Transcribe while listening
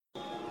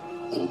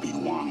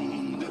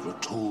Obi-Wan never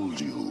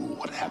told you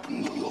what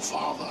happened to your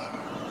father.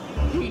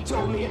 He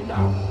told me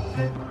enough.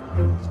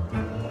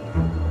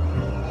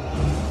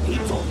 He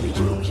told me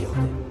you killed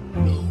him.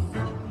 No.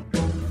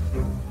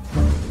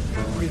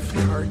 If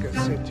Karga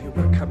said you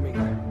were coming,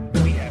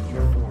 we have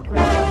your order.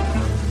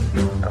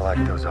 I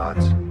like those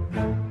odds.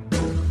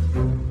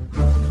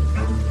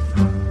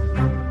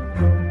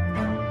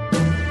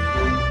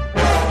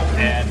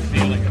 Bad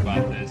feeling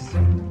about this.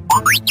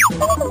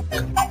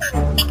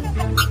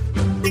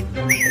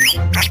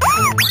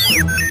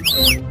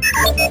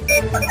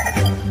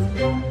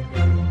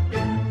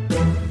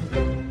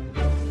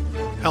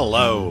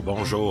 Hello,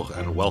 bonjour,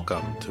 and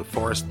welcome to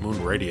Forest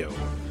Moon Radio,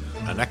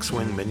 an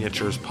X-Wing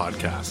Miniatures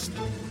podcast.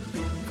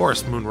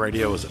 Forest Moon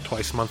Radio is a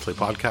twice-monthly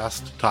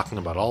podcast talking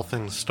about all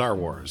things Star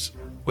Wars,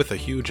 with a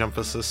huge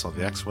emphasis on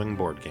the X-Wing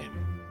board game.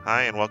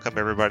 Hi, and welcome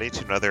everybody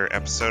to another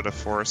episode of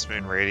Forest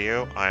Moon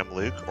Radio. I'm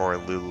Luke, or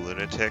Lulu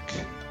Lunatic,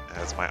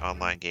 as my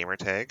online gamer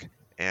tag,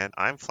 and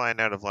I'm flying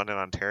out of London,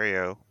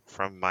 Ontario,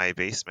 from my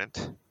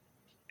basement.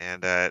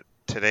 And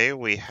today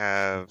we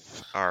have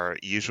our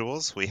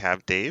usuals. We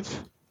have Dave.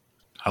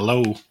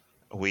 Hello.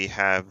 We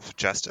have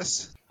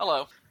Justice.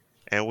 Hello.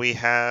 And we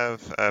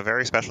have a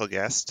very special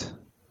guest,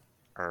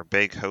 our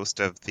big host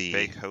of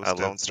the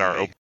Lone Star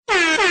Open. We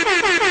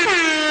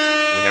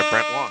have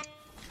Brent Wong.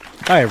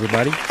 Hi,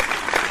 everybody.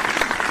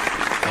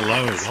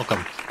 Hello,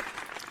 welcome.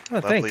 Oh,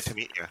 Lovely thanks. to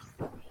meet you.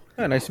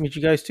 Oh, nice to meet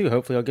you guys, too.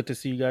 Hopefully I'll get to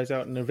see you guys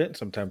out in an event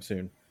sometime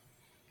soon.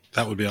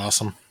 That would be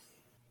awesome.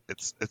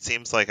 It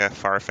seems like a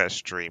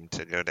far-fetched dream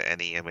to go to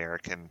any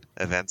American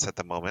events at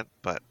the moment,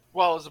 but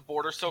Well, is the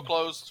border still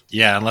closed?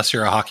 Yeah, unless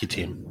you're a hockey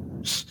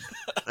team.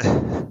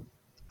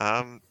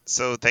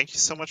 so thank you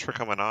so much for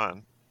coming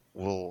on.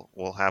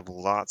 We'll have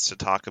lots to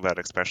talk about,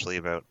 especially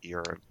about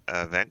your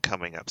event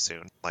coming up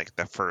soon, like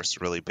the first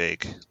really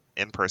big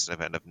in-person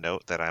event of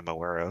note that I'm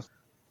aware of.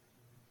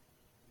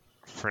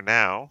 For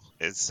now,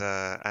 I'm just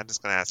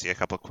going to ask you a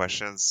couple of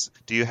questions.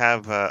 Do you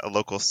have a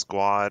local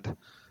squad?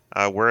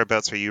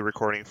 Whereabouts are you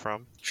recording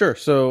from? Sure.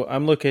 So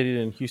I'm located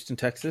in Houston,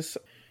 Texas.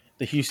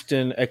 The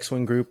Houston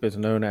X-Wing group is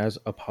known as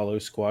Apollo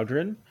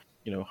Squadron,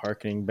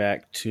 harkening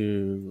back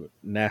to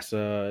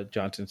NASA,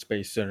 Johnson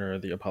Space Center,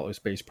 the Apollo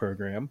Space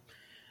Program.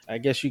 I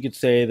guess you could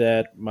say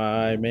that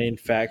my main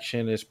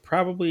faction is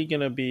probably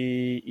going to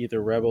be either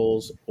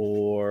Rebels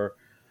or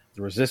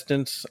the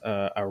Resistance.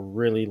 I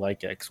really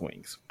like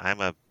X-Wings.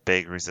 I'm a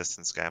big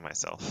Resistance guy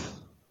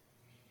myself.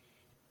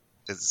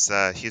 Is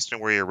Houston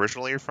where you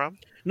originally are from?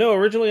 No,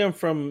 originally I'm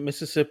from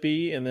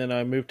Mississippi, and then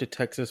I moved to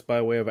Texas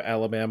by way of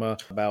Alabama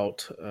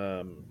about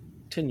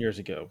 10 years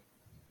ago.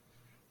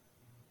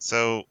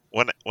 So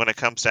when it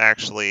comes to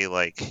actually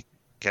like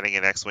getting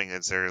an X-Wing,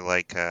 is there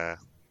like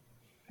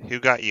who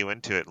got you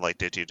into it? Like,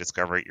 did you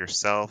discover it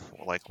yourself?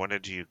 Like, when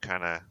did you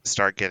kind of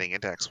start getting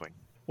into X-Wing?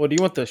 Well, do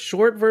you want the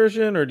short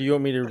version, or do you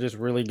want me to just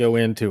really go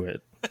into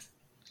it?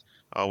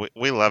 Oh,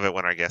 we love it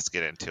when our guests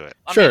get into it.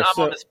 I mean,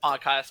 I'm on this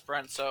podcast,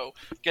 Brent, so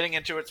getting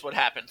into it's what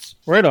happens.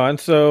 Right on.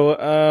 So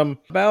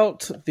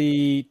about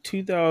the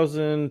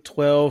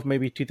 2012,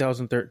 maybe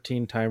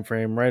 2013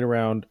 timeframe, right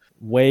around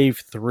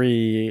Wave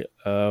 3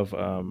 of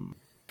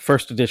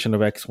first edition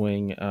of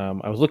X-Wing,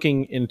 I was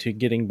looking into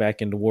getting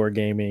back into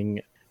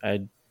wargaming.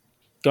 I'd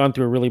gone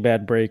through a really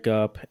bad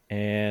breakup,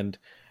 and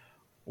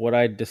what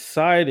I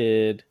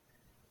decided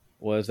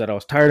was that I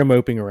was tired of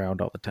moping around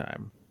all the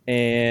time.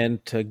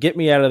 And to get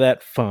me out of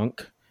that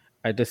funk,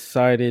 I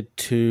decided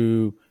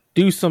to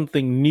do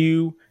something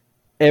new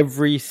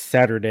every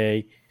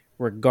Saturday,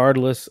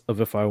 regardless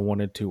of if I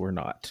wanted to or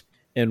not.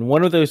 And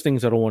one of those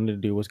things that I wanted to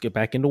do was get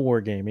back into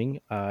wargaming.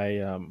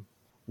 I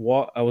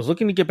was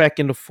looking to get back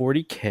into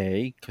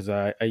 40K because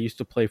I used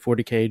to play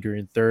 40K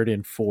during 3rd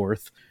and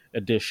 4th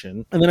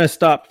edition. And then I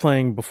stopped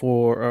playing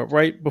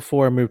right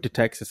before I moved to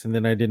Texas, and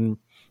then I didn't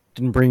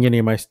bring any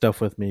of my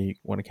stuff with me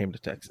when I came to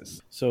Texas.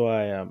 So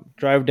I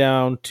drive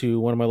down to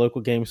one of my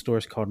local game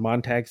stores called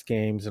Montags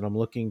Games,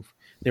 and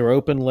they were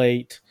open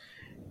late,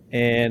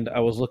 and I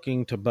was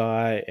looking to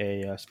buy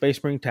a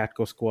Space Marine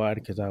Tactical Squad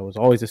because I was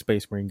always a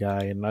Space Marine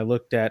guy. And I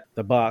looked at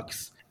the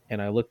box,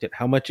 and I looked at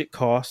how much it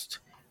cost,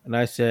 and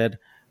I said,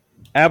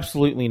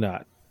 absolutely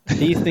not.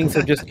 These things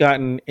have just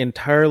gotten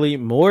entirely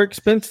more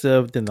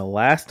expensive than the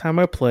last time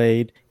I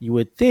played. You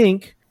would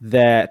think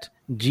that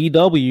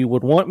GW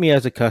would want me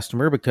as a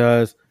customer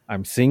because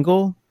I'm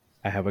single,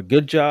 I have a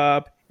good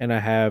job, and I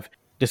have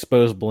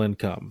disposable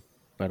income.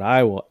 But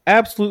I will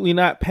absolutely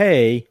not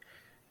pay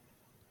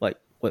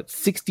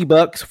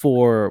 $60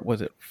 for,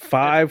 was it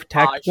 5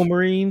 tactical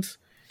Marines?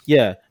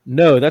 Yeah,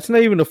 no, that's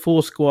not even a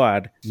full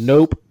squad.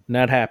 Nope,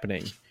 not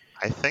happening.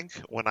 I think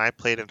when I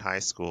played in high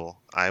school,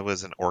 I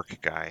was an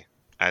orc guy.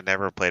 I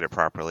never played it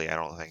properly, I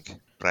don't think.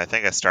 But I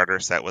think a starter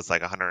set was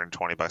like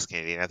 $120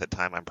 Canadian at the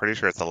time. I'm pretty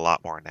sure it's a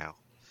lot more now.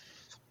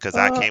 Because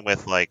that came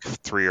with like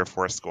 3 or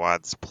 4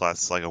 squads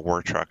plus like a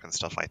war truck and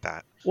stuff like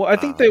that. Well, I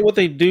think what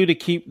they do to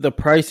keep the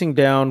pricing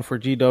down for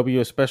GW,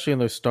 especially in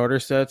those starter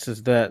sets,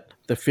 is that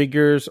the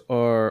figures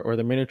or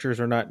the miniatures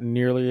are not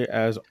nearly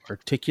as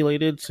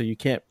articulated, so you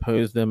can't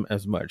pose them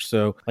as much.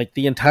 So, like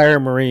the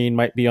entire Marine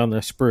might be on the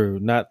sprue,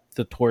 not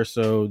the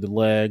torso, the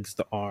legs,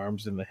 the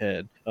arms, and the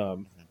head.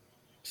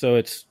 So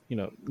it's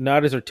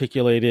not as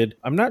articulated.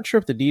 I'm not sure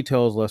if the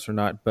detail is less or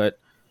not, but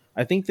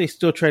I think they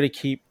still try to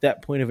keep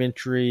that point of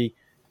entry.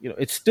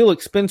 It's still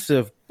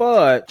expensive,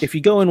 but if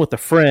you go in with a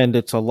friend,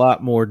 it's a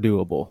lot more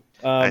doable.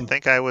 I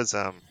think I was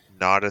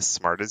not as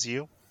smart as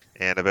you,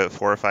 and about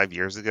 4 or 5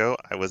 years ago,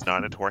 I was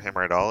not into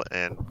Warhammer at all,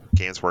 and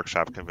Games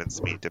Workshop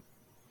convinced me to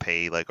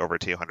pay like over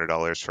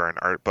 $200 for an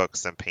art book,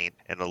 some paint,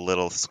 and a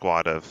little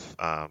squad of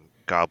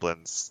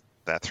goblins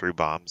that threw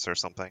bombs or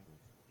something.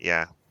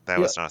 Yeah, that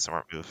was not a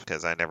smart move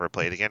because I never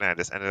played again. I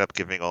just ended up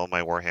giving all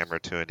my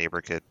Warhammer to a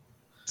neighbor kid.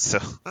 So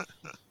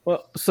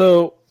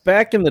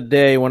back in the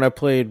day when I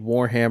played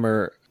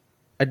Warhammer,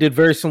 I did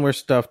very similar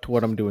stuff to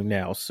what I'm doing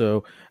now.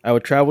 So I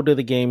would travel to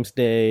the games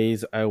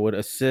days. I would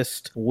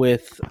assist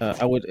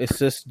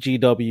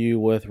GW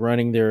with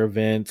running their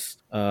events,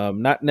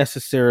 not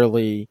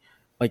necessarily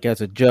like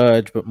as a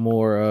judge, but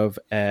more of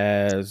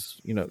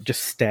as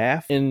just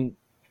staff. And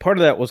part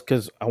of that was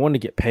because I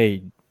wanted to get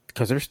paid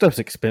because their stuff's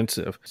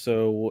expensive.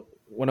 So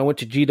when I went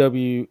to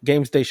GW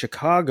Games Day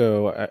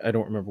Chicago, I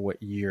don't remember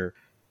what year.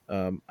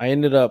 I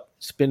ended up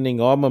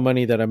spending all my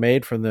money that I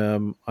made from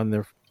them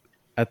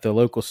at the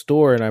local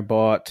store, and I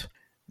bought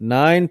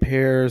 9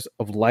 pairs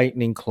of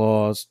lightning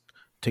claws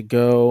to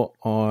go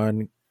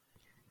on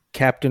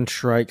Captain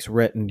Shrike's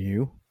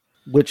retinue,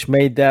 which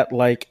made that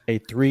like a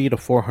 $300 to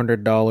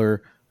 $400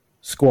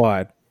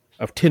 squad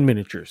of 10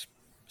 miniatures.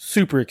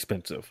 Super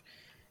expensive.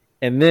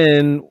 And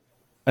then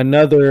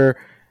another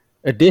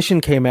edition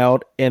came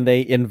out, and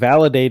they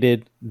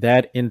invalidated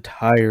that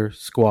entire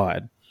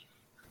squad.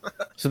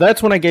 So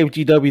that's when I gave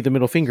GW the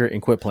middle finger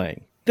and quit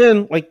playing.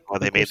 Then,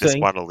 they made the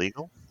squad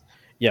illegal?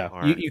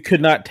 Yeah, you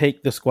could not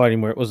take the squad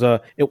anymore.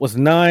 It was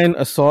 9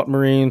 assault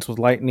marines with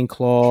lightning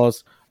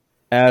claws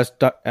as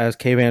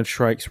Kayvan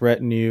Shrike's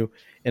retinue,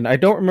 and I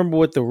don't remember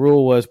what the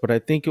rule was, but I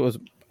think it was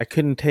I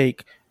couldn't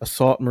take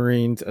assault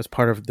marines as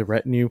part of the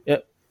retinue.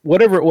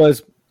 Whatever it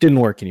was, didn't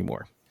work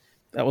anymore.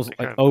 That was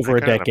over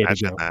a decade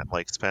ago.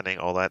 That, spending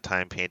all that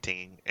time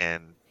painting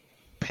and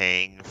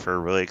paying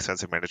for really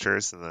expensive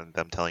miniatures and then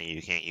them telling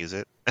you can't use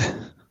it.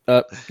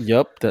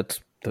 Yep, that's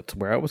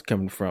where I was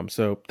coming from.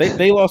 So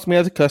they lost me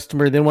as a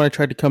customer. Then when I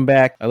tried to come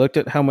back, I looked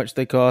at how much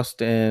they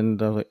cost,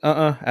 and I was like,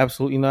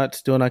 absolutely not.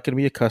 Still not going to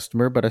be a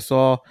customer. But I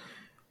saw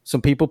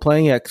some people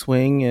playing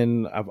X-Wing,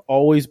 and I've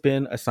always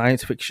been a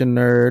science fiction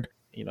nerd.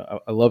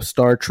 I love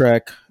Star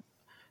Trek.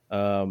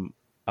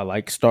 I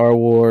like Star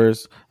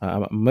Wars.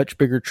 I'm a much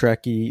bigger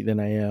Trekkie than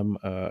I am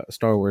a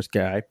Star Wars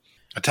guy.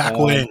 Attack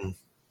Wing.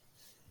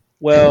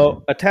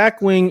 Well,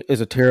 Attack Wing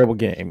is a terrible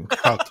game.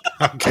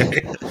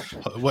 Okay.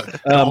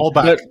 All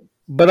back.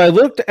 But I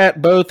looked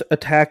at both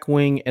Attack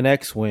Wing and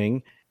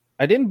X-Wing.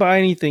 I didn't buy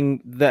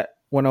anything that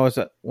when I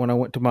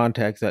went to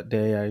Montags that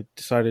day. I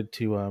decided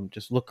to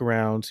just look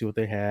around, see what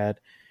they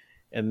had.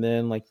 And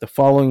then the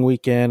following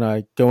weekend,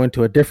 I go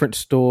into a different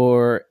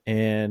store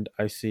and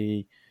I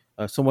see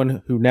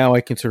someone who now I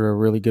consider a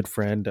really good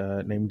friend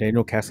named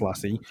Daniel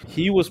Caslasi.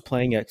 He was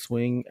playing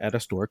X-Wing at a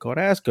store called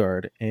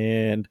Asgard,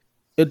 and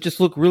it just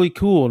looked really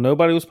cool.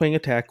 Nobody was playing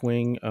Attack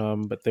Wing,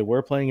 but they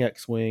were playing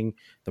X-Wing.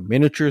 The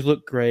miniatures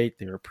looked great.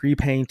 They were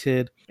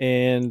pre-painted,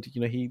 and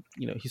he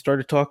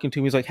started talking to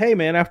me. He's like, "Hey,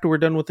 man, after we're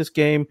done with this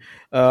game,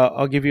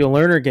 I'll give you a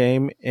learner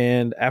game."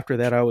 And after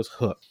that, I was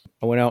hooked.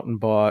 I went out and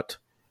bought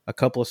a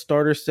couple of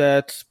starter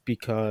sets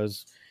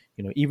because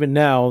even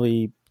now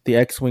the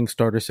X-Wing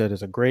starter set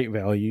is a great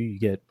value. You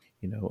get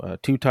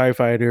 2 TIE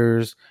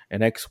fighters,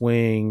 an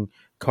X-Wing,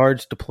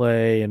 cards to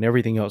play, and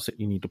everything else that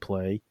you need to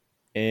play.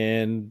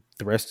 And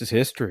the rest is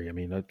history. I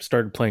mean, I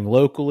started playing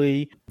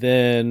locally.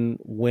 Then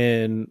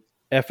when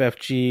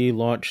FFG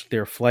launched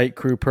their flight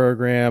crew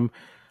program,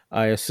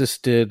 I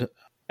assisted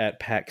at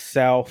PAX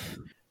South.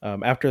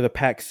 After the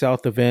PAX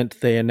South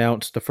event, they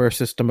announced the first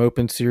System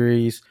Open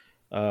series,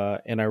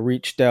 and I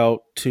reached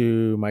out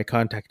to my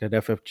contact at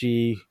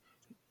FFG.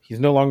 He's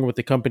no longer with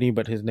the company,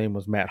 but his name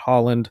was Matt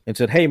Holland, and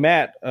said, "Hey,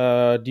 Matt,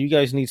 do you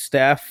guys need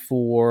staff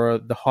for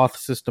the Hoth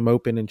System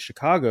Open in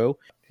Chicago?"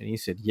 And he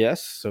said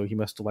yes. So he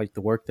must have liked the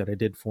work that I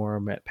did for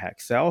him at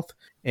PAX South.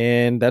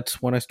 And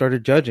that's when I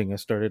started judging. I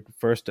started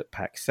first at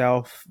PAX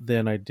South.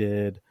 Then I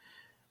did,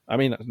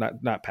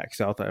 not PAX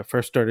South. I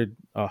first started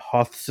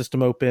Hoth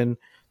System Open.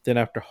 Then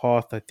after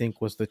Hoth, I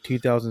think was the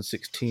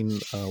 2016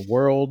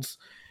 Worlds.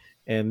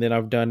 And then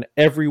I've done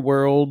every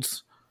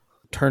Worlds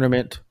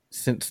tournament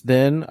since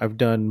then. I've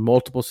done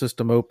multiple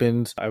System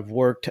Opens. I've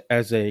worked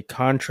as a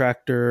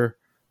contractor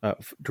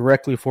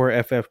directly for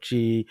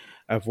FFG.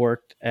 I've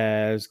worked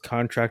as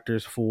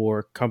contractors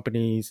for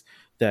companies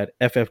that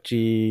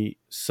FFG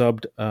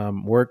subbed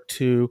work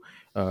to,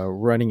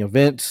 running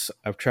events.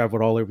 I've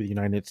traveled all over the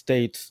United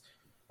States,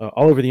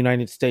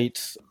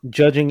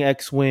 judging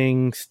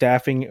X-Wing,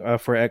 staffing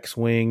for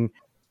X-Wing,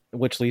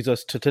 which leads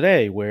us to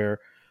today, where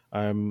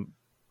I'm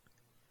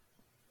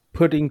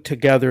putting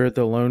together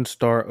the Lone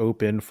Star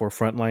Open for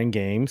Frontline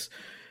Games.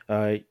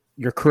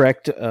 You're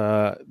correct.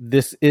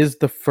 This is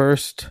the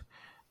first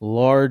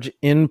large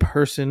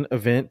in-person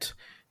event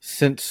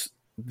since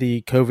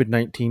the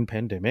COVID-19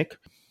 pandemic.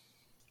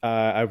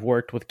 I've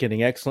worked with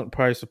getting excellent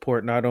prize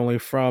support, not only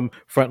from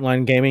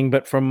Frontline Gaming,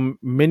 but from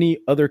many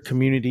other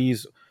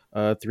communities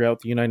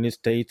throughout the United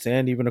States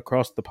and even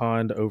across the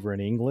pond over in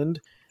England.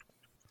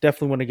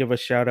 Definitely want to give a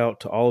shout out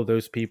to all of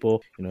those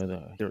people,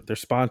 their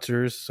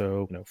sponsors.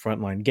 So,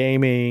 Frontline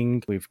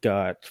Gaming, we've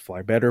got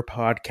Fly Better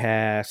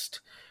Podcast,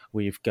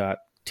 we've got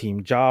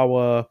Team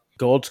Jawa,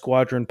 Gold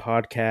Squadron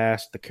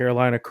Podcast, the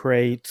Carolina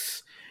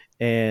Crates,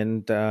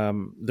 and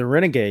the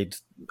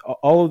Renegades.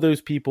 All of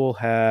those people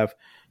have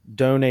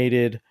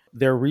donated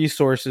their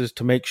resources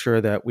to make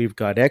sure that we've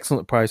got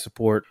excellent prize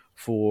support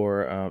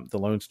for the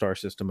Lone Star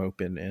System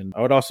Open. And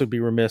I would also be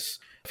remiss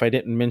if I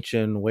didn't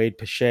mention Wade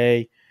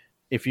Pache.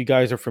 If you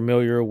guys are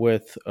familiar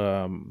with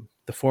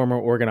the former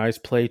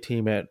organized play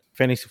team at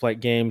Fantasy Flight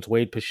Games,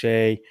 Wade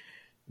Pache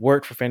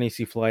worked for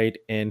Fantasy Flight,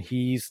 and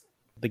he's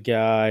the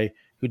guy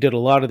who did a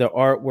lot of the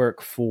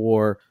artwork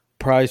for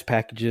prize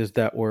packages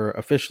that were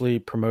officially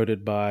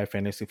promoted by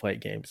Fantasy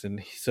Flight Games.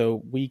 And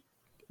so we,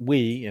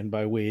 and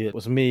by we, it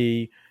was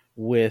me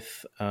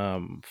with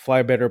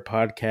Fly Better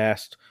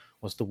Podcast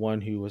was the one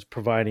who was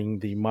providing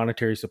the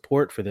monetary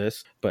support for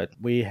this. But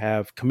we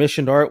have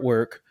commissioned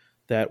artwork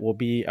that will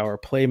be our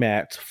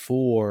playmats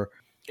for.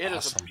 It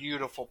is a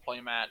beautiful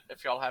playmat.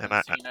 If y'all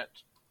haven't seen it,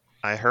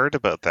 I heard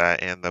about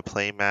that, and the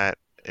playmat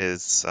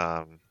is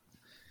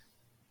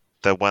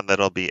the one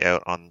that'll be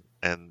out on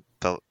and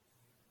the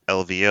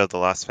LVO, the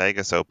Las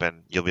Vegas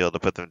Open. You'll be able to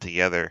put them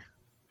together.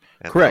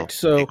 And correct.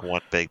 So make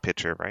one big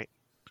picture, right?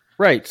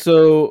 Right.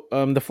 So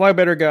the Fly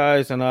Better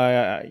guys and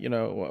I,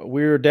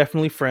 we're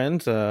definitely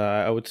friends.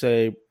 I would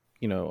say,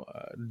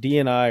 D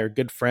and I are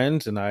good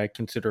friends, and I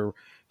consider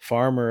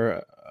Farmer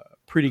a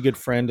pretty good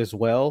friend as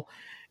well.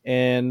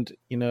 And,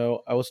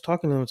 I was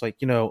talking to him, it's like,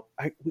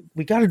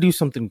 we got to do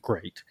something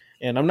great.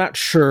 And I'm not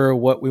sure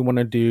what we want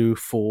to do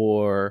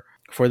for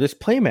this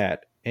playmat.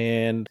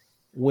 And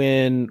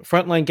when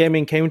Frontline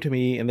Gaming came to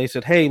me and they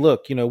said, hey,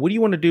 look, what do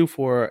you want to do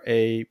for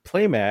a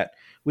playmat?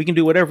 We can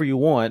do whatever you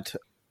want,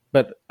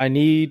 but I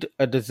need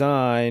a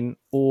design,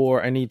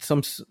 or I need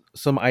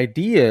some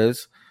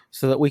ideas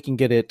so that we can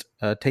get it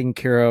taken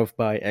care of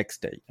by X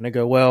date. And I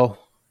go, well,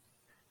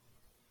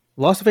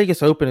 Las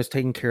Vegas Open is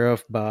taken care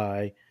of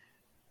by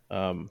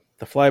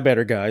the Fly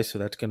Better guys, so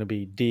that's going to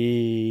be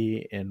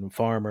D and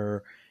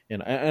Farmer,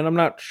 and I'm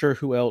not sure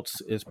who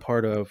else is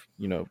part of,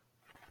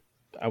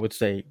 I would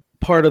say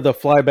part of the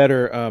Fly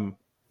Better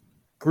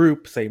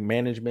group, say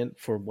management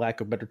for lack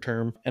of a better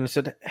term. And I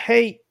said,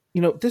 hey,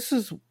 this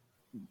is,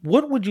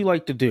 what would you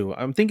like to do?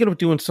 I'm thinking of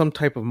doing some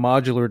type of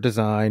modular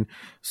design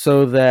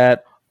so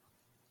that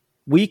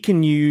we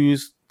can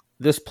use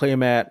this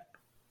playmat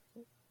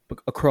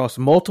across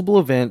multiple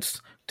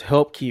events to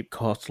help keep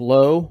costs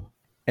low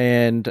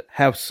and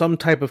have some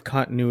type of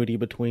continuity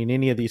between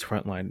any of these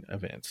frontline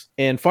events.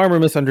 And Farmer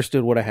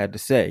misunderstood what I had to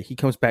say. He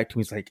comes back to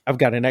me, he's like, I've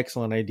got an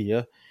excellent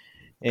idea.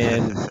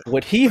 And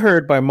what he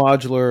heard by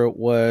modular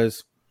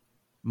was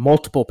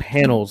multiple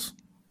panels,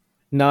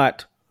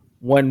 not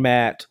one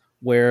mat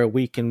where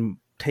we can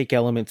take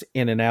elements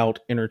in and out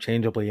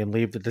interchangeably and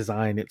leave the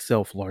design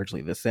itself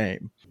largely the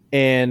same.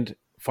 And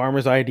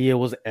Farmer's idea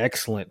was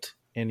excellent.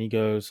 And he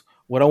goes,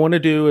 what I want to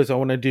do is I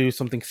want to do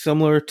something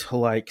similar to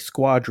like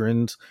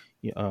Squadrons,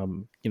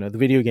 the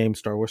video game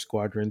Star Wars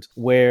Squadrons,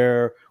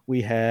 where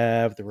we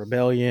have the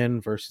Rebellion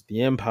versus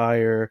the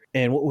Empire.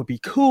 And what would be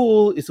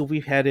cool is if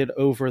we had it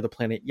over the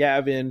planet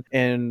Yavin.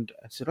 And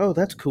I said, oh,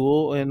 that's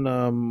cool.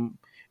 And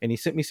he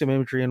sent me some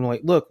imagery, and I'm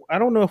like, look, I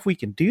don't know if we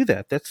can do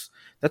that.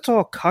 That's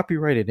all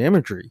copyrighted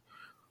imagery,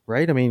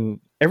 right? I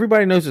mean,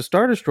 everybody knows a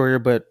Star Destroyer,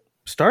 but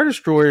Star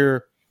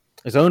Destroyer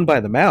is owned by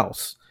the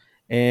Mouse.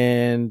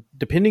 And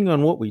depending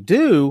on what we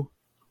do,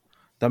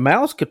 the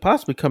Mouse could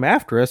possibly come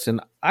after us, and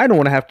I don't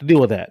want to have to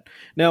deal with that.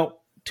 Now,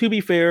 to be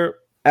fair,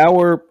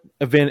 our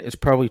event is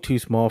probably too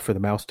small for the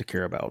Mouse to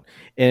care about.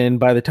 And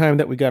by the time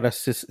that we got a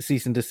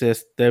cease and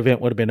desist, the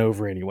event would have been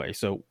over anyway.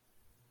 So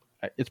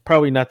it's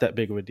probably not that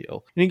big of a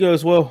deal. And he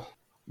goes, well,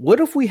 what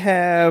if we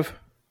have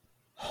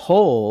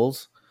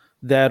hulls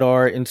that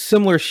are in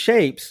similar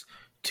shapes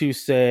to,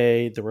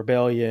 say, the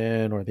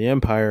Rebellion or the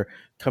Empire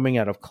coming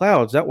out of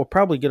clouds? That will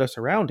probably get us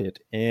around it.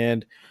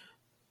 And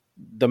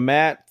the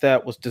mat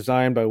that was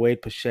designed by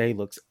Wade Pache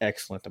looks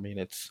excellent. I mean,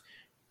 it's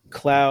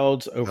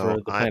clouds over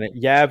the planet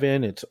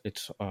Yavin.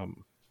 It's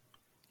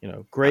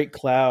great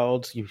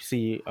clouds. You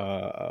see,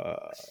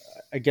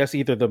 I guess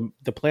either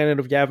the planet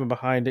of Yavin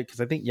behind it,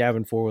 because I think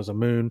Yavin 4 was a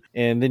moon.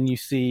 And then you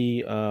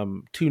see 2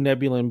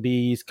 Nebulan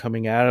Bs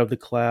coming out of the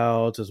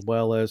clouds, as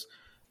well as,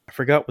 I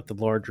forgot what the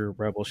larger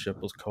rebel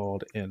ship was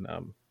called. And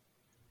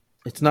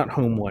it's not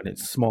Home 1.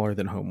 It's smaller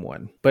than Home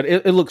 1. But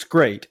it looks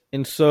great.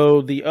 And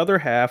so the other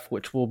half,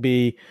 which will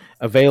be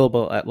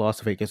available at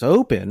Las Vegas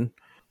Open,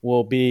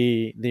 will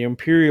be the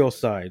Imperial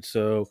side.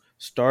 So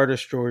Star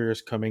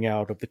Destroyers coming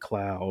out of the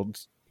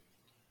clouds.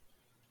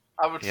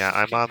 I would. Yeah,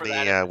 I'm shoot on for the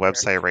that everywhere.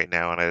 website right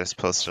now, and I just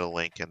posted a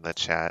link in the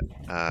chat.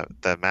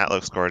 The mat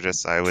looks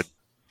gorgeous. I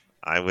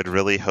would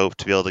really hope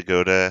to be able to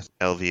go to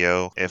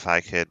LVO if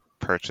I could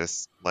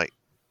purchase. Like,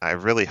 I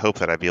really hope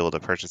that I'd be able to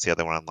purchase the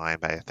other one online,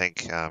 but I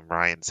think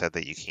Ryan said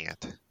that you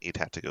can't. You'd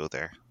have to go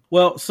there.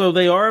 Well, so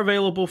they are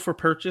available for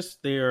purchase.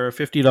 They are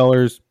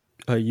 $50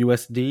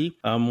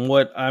 USD.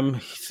 What I'm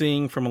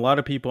seeing from a lot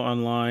of people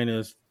online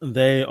is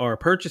they are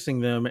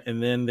purchasing them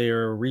and then they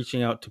are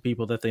reaching out to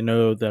people that they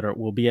know that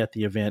will be at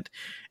the event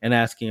and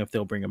asking if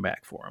they'll bring them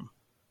back for them.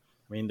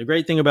 I mean, the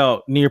great thing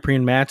about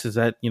neoprene mats is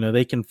that,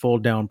 they can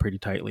fold down pretty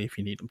tightly if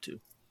you need them to.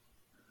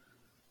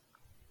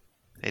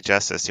 Hey,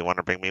 Justice, you want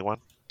to bring me one?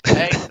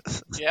 Hey,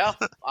 yeah,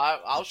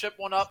 I'll ship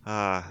one up.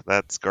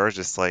 That's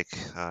gorgeous. Like,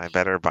 I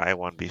better buy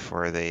one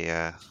before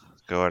they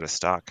go out of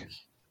stock.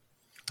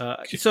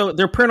 So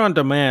they're print on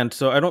demand,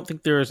 so I don't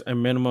think there's a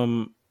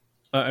minimum,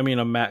 a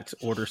max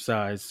order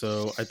size.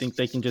 So I think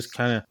they can just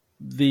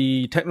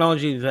the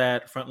technology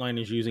that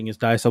Frontline is using is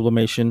dye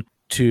sublimation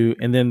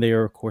and then they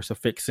are, of course,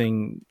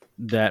 affixing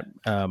that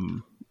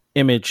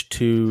image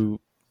to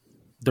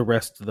the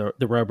rest of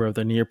the rubber of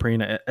the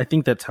neoprene. I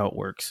think that's how it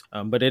works.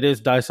 But it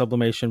is dye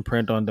sublimation,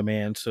 print on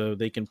demand, so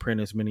they can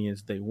print as many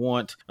as they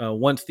want.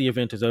 Once the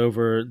event is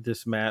over,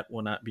 this mat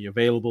will not be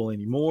available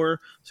anymore.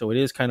 So it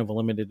is kind of a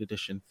limited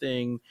edition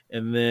thing.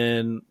 And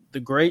then the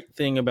great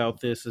thing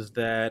about this is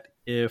that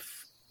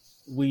if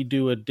we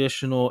do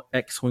additional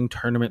X-Wing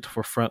tournaments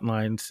for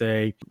Frontline,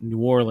 say New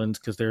Orleans,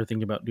 because they're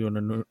thinking about doing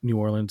a New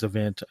Orleans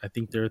event. I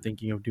think they're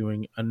thinking of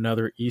doing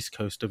another East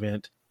Coast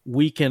event.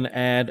 We can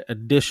add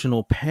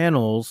additional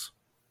panels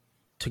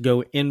to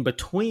go in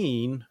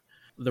between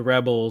the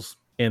Rebels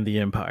and the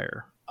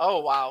Empire.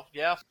 Oh, wow.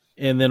 Yeah.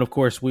 And then, of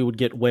course, we would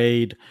get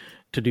Wade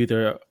to do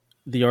the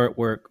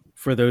artwork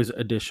for those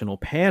additional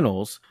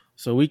panels.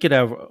 So we could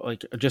have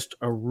just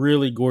a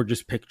really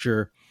gorgeous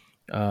picture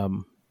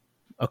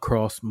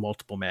across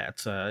multiple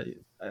mats. I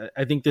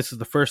think this is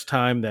the first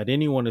time that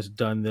anyone has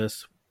done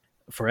this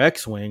for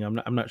X-Wing.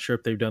 I'm not sure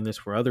if they've done this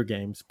for other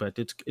games, but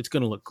it's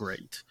going to look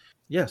great.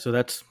 Yeah, so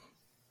that's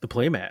the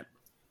playmat.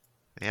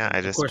 Yeah, I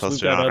just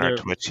posted it on our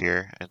Twitch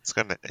here.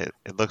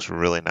 It looks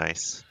really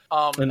nice.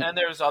 And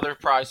there's other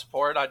prize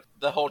support.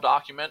 The whole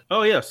document.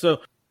 Oh yeah,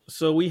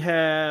 so we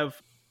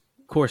have,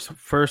 of course,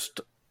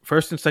 first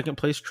and second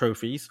place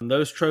trophies. And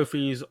those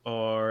trophies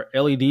are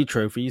LED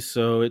trophies,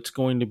 so it's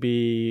going to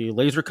be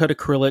laser cut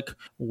acrylic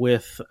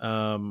with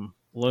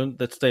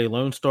let's say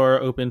Lone Star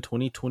Open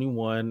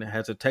 2021. It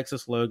has a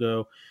Texas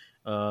logo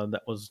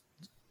that was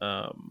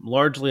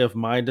largely of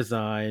my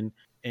design,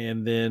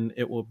 and then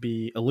it will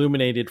be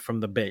illuminated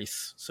from the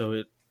base.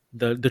 So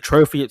the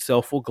trophy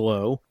itself will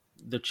glow.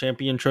 The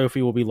champion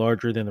trophy will be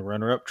larger than the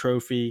runner-up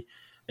trophy.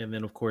 And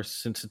then, of course,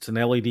 since it's an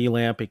LED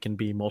lamp, it can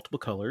be multiple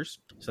colors.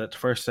 So that's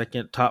first,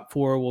 second. Top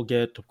four will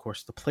get, of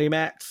course, the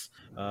playmats.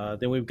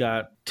 Then we've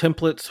got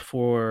templates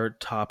for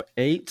top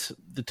 8.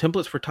 The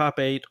templates for top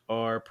 8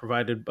 are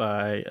provided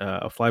by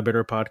a Fly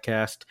Better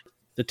podcast.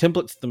 The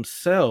templates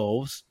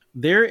themselves,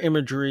 their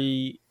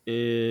imagery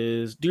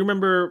is... Do you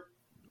remember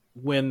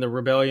when the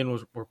Rebellion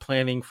were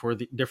planning for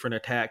the different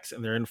attacks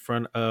and they're in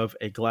front of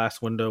a glass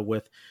window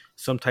with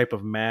some type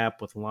of map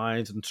with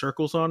lines and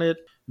circles on it?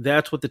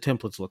 That's what the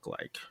templates look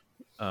like.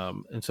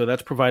 And so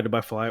that's provided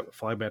by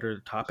Fly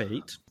Better, top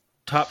 8.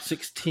 Top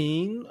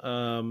 16,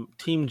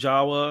 Team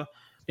Jawa,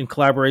 in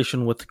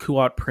collaboration with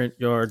Kuat Print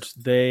Yards,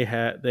 they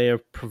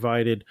have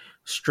provided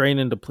Strain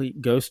and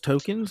Deplete Ghost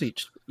tokens.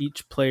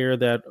 Each player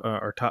that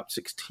are top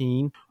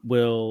 16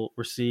 will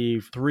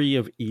receive 3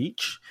 of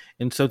each.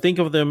 And so think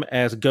of them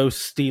as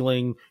ghost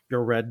stealing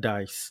your red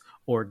dice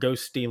or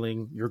ghost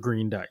stealing your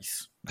green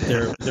dice.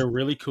 They're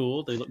really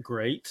cool. They look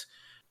great.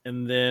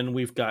 And then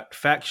we've got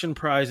faction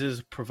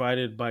prizes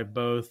provided by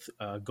both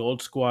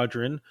Gold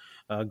Squadron.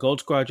 Gold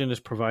Squadron is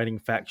providing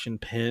faction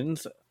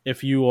pins.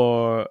 If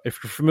you're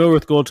familiar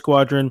with Gold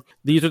Squadron,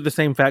 these are the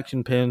same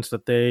faction pins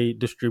that they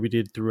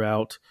distributed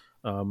throughout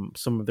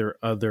some of their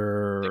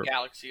other the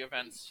Galaxy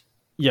events.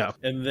 Yeah,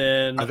 and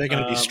then are they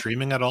going to be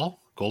streaming at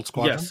all? Gold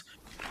Squadron? Yes.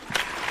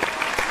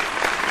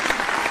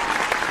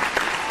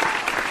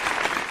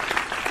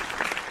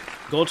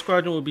 Gold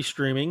Squadron will be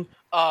streaming.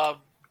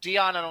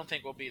 Dion, I don't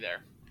think will be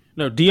there.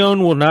 No,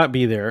 Dion will not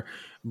be there,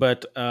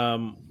 but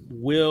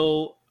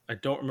Will. I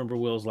don't remember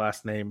Will's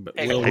last name, but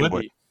Will will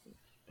be.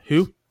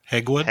 Who?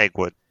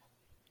 Hegwood.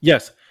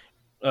 Yes.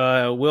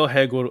 Will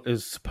Hegwood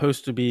is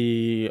supposed to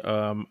be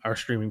our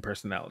streaming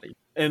personality.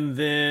 And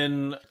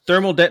then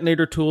thermal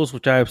detonator tools,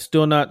 which I have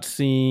still not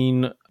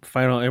seen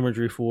final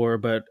imagery for,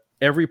 but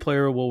every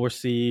player will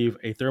receive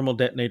a thermal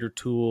detonator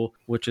tool,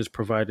 which is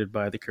provided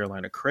by the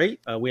Carolina Crate.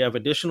 We have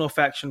additional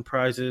faction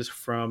prizes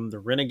from the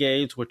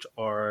Renegades, which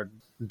are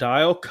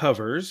dial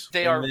covers.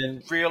 They are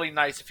really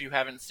nice if you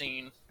haven't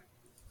seen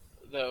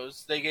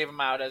those. They gave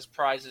them out as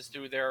prizes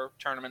through their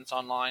tournaments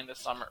online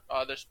this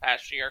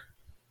past year.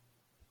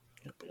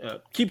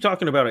 Keep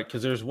talking about it,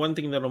 because there's one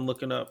thing that I'm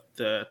looking up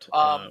that...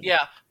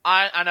 yeah,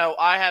 I know.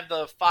 I have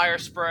the fire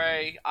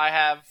spray, I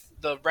have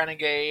the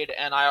Renegade,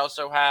 and I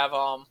also have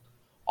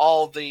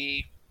all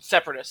the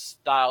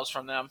Separatist dials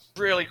from them.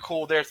 Really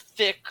cool. They're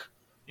thick,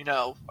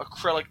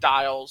 acrylic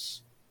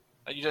dials.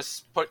 You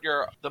just put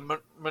the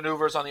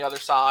maneuvers on the other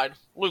side.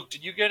 Luke,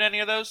 did you get any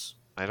of those?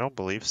 I don't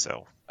believe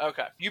so.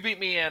 Okay, you beat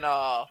me in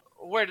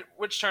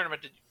which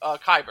tournament did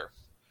Kyber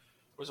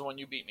was the one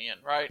you beat me in,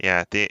 right?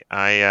 Yeah,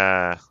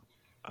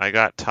 I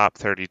got top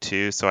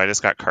 32, so I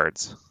just got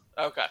cards.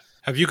 Okay.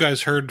 Have you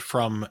guys heard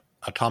from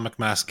Atomic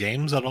Mass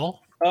Games at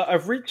all?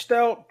 I've reached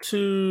out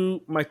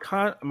to my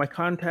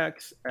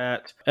contacts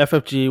at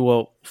FFG,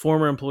 well,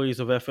 former employees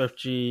of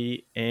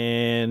FFG,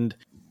 and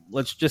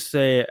let's just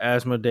say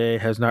Asmodee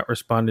has not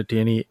responded to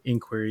any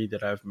inquiry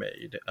that I've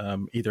made,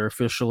 either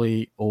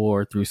officially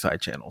or through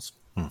side channels,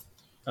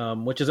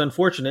 which is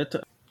unfortunate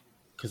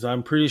because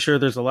I'm pretty sure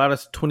there's a lot of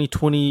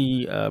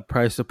 2020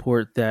 prize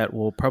support that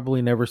will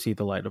probably never see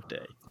the light of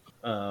day.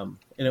 And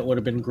it would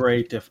have been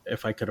great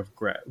if I could have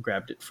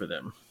grabbed it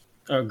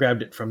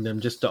from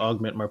them just to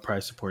augment my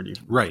prize support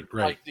even. Right.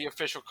 Like the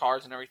official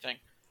cards and everything.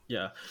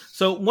 Yeah.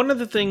 So one of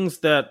the things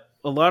that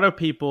a lot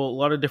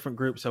of different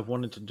groups have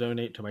wanted to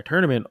donate to my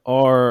tournament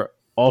are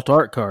alt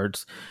art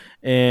cards,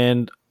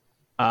 and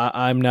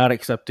I'm not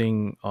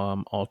accepting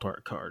alt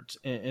art cards.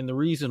 And the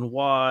reason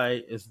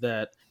why is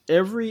that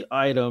every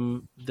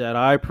item that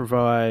I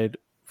provide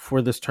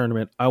for this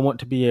tournament, I want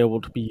to be able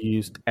to be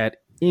used at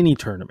any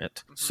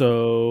tournament.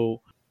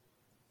 So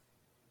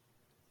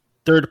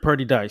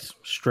third-party dice,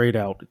 straight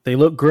out. They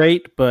look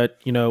great, but,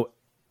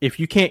 if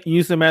you can't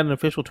use them at an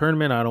official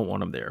tournament, I don't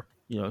want them there.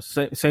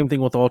 Same thing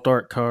with alt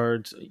art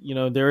cards.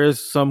 There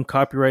is some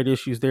copyright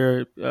issues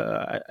there.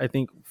 I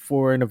think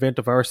for an event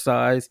of our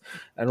size,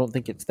 I don't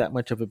think it's that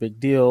much of a big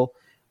deal.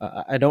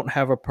 I don't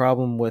have a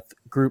problem with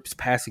groups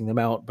passing them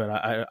out, but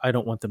I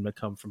don't want them to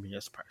come from me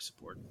as prize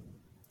support.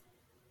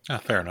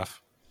 Fair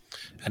enough.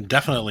 And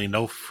definitely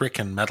no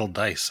freaking metal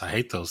dice. I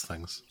hate those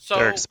things. So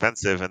They're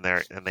expensive and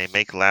they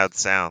make loud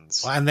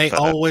sounds. And they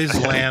always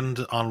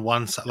land on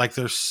one side. Like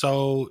it's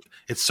so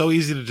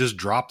easy to just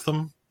drop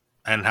them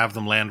and have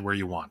them land where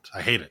you want.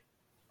 I hate it.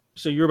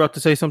 So you're about to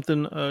say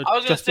something? I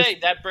was going to say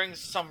that brings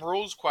some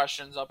rules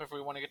questions up if we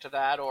want to get to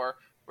that, or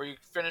were you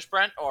finished,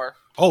 Brent? Or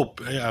so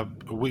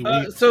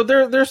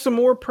there's some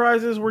more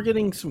prizes. We're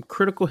getting some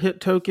critical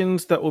hit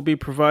tokens that will be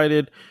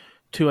provided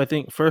to, I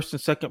think, first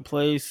and second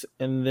place,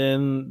 and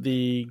then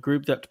the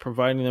group that's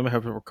providing them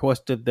have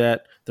requested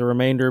that the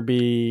remainder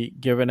be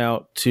given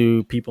out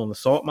to people in the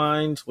salt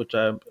mines, which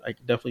I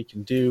definitely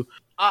can do.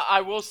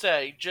 I will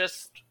say,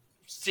 just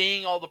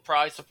seeing all the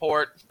prize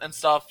support and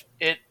stuff,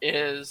 it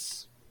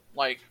is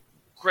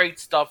great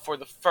stuff for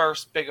the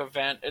first big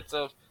event. It's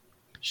a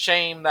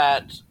shame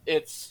that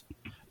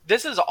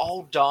this is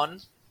all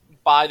done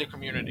by the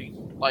community,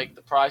 like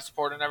the prize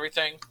support and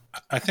everything.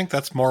 I think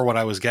that's more what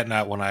I was getting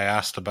at when I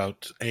asked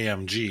about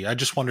AMG. I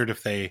just wondered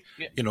if they,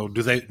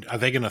 are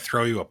they going to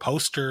throw you a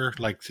poster?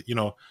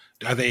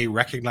 Are they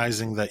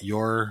recognizing that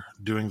you're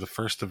doing the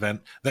first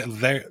event?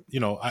 That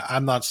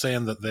I'm not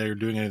saying that they're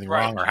doing anything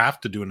wrong or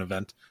have to do an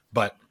event,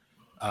 but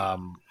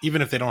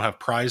even if they don't have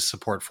prize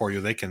support for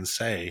you, they can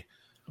say,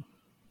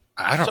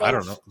 I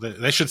don't know.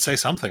 They should say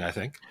something, I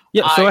think.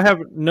 Yeah, so I have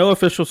no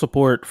official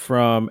support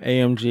from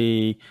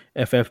AMG,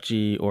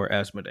 FFG, or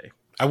Asmodee.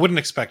 I wouldn't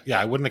expect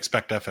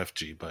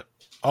FFG, but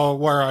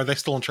where are they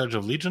still in charge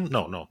of Legion?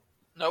 No.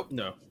 Nope.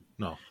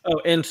 No.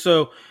 Oh, and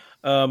so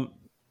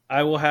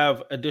I will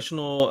have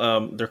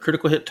additional their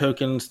critical hit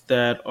tokens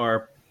that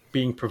are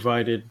being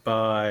provided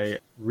by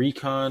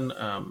Recon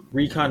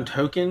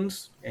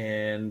tokens,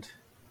 and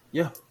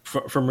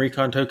from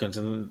Recon tokens,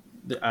 and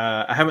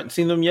I haven't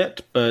seen them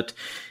yet, but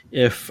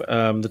if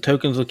the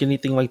tokens look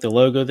anything like the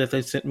logo that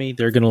they sent me,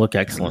 they're going to look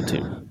excellent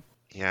too.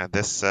 Yeah,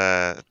 this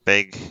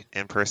big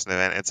in-person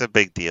event, it's a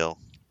big deal.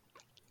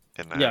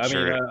 And I'm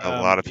sure a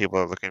lot of people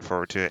are looking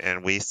forward to it,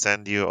 and we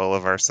send you all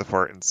of our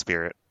support and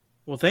spirit.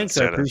 Well, thanks.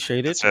 I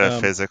appreciate it. Instead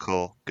of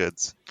physical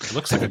goods. It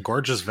looks like a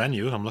gorgeous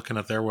venue. I'm looking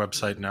at their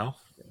website now.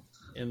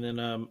 And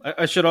then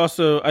I should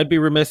also, I'd be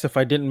remiss if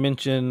I didn't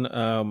mention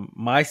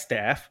my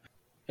staff.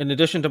 In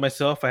addition to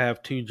myself, I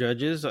have two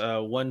judges.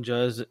 One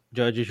judge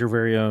is your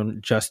very own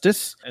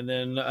Justice, and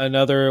then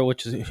another,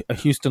 which is a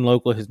Houston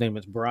local. His name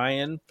is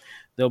Brian.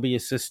 They'll be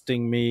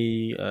assisting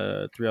me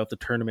throughout the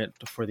tournament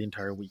for the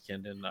entire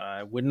weekend, and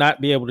I would not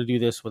be able to do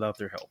this without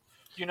their help.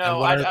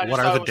 What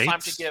are the dates?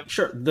 Time to give.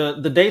 Sure.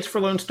 The dates for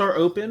Lone Star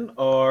Open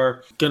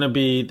are going to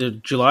be the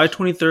July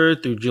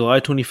 23rd through July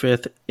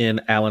 25th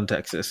in Allen,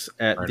 Texas,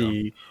 at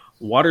the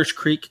Waters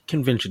Creek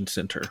Convention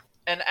Center.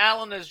 And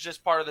Allen is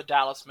just part of the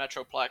Dallas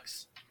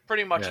Metroplex.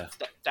 Pretty much it's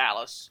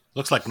Dallas.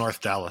 Looks like North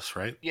Dallas,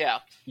 right? Yeah.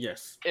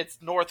 Yes. It's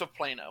north of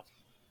Plano.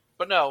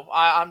 But no,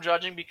 I'm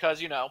judging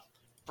because,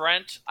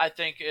 Brent, I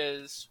think,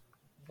 is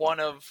one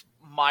of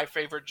my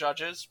favorite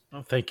judges.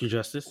 Oh, thank you,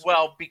 Justice.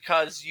 Well,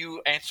 because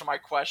you answer my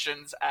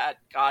questions at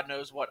God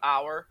knows what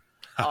hour.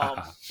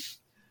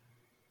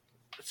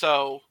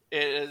 So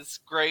it is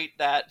great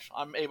that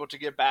I'm able to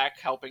get back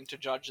helping to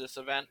judge this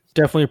event.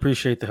 Definitely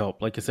appreciate the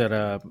help. Like I said,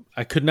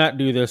 I could not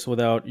do this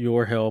without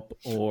your help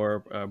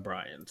or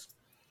Brian's.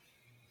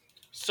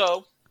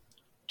 So,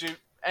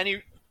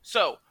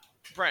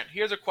 Brent,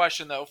 here's a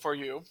question though for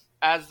you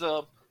as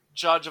the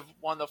judge of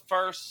one of the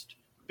first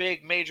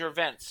big major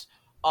events.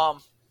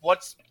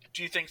 What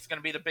do you think is going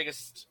to be the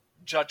biggest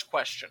judge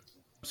question?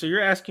 So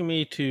you're asking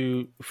me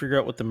to figure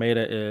out what the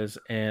meta is,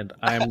 and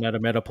I'm not a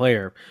meta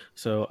player.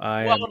 So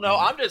I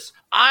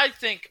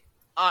think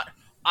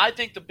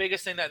the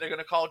biggest thing that they're going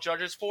to call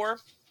judges for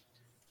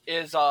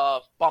is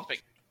bumping.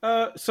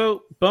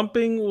 So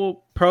bumping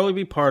will probably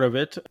be part of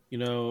it. You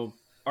know,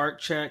 arc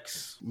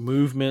checks,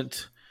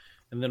 movement,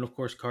 and then of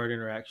course card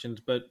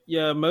interactions. But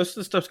yeah, most of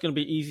the stuff's going to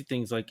be easy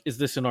things like, is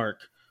this an arc,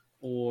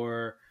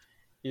 or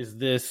is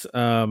this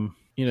can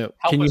you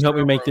help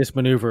me make this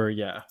maneuver?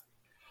 Yeah.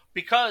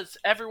 Because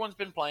everyone's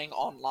been playing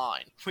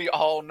online. We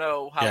all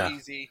know how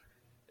easy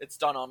it's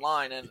done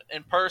online, and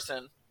in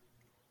person,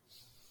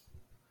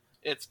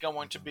 it's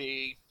going to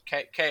be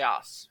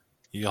chaos.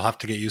 You'll have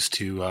to get used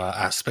to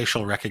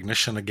spatial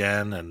recognition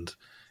again, and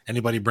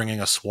anybody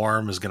bringing a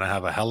swarm is going to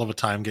have a hell of a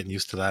time getting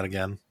used to that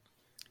again.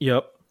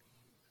 Yep.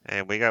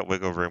 And we got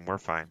wiggle room. We're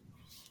fine.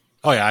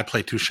 Oh yeah, I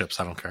play 2 ships.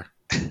 I don't care.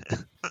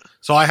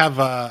 So I have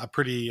a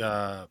pretty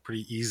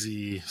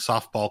easy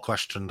softball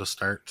question to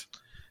start.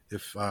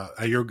 If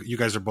you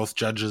guys are both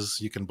judges,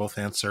 you can both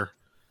answer.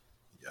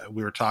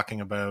 We were talking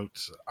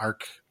about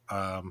arc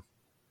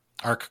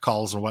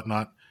calls and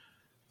whatnot.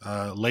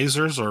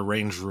 Lasers or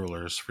range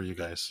rulers for you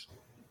guys?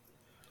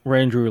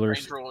 Range rulers.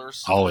 Range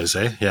rulers. Always,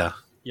 eh? Yeah.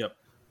 Yep.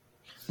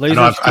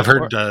 Lasers. I've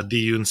heard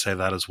D-Yoon say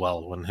that as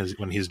well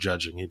when he's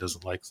judging. He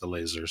doesn't like the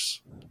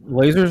lasers.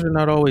 Lasers are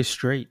not always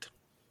straight.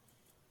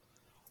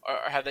 Or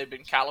have they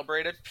been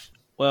calibrated?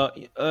 Well,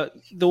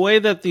 the way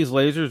that these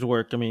lasers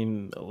work, I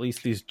mean, at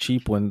least these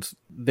cheap ones,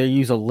 they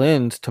use a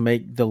lens to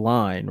make the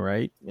line,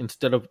 right?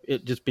 Instead of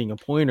it just being a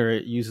pointer,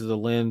 it uses a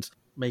lens,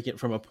 make it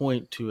from a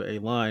point to a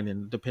line.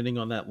 And depending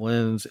on that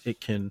lens, it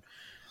can,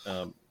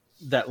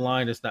 that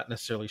line is not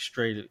necessarily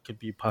straight. It could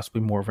be possibly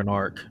more of an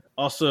arc.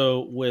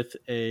 Also, with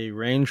a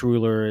range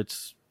ruler,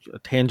 it's a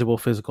tangible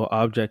physical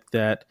object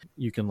that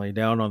you can lay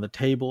down on the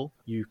table.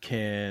 You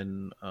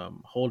can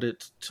hold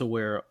it to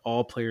where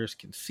all players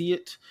can see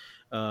it.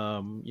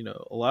 A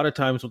lot of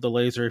times with the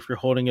laser, if you're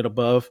holding it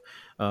above,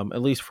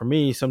 at least for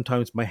me,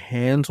 sometimes my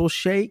hands will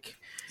shake.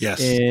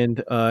 Yes.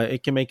 And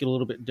it can make it a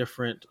little bit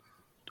different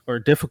or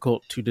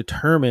difficult to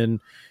determine,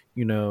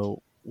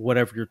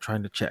 whatever you're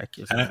trying to check.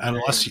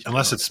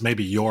 Unless it's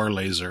maybe your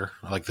laser,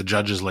 like the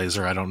judge's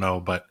laser, I don't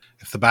know. But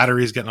if the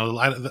battery's getting a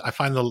little, I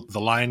find the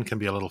line can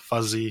be a little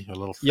fuzzy, a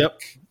little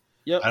thick.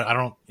 Yep. I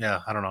don't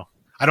know.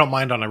 I don't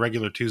mind on a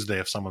regular Tuesday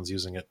if someone's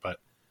using it, but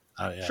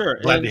sure.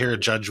 Glad to hear a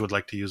judge would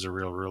like to use a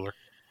real ruler.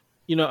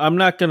 I'm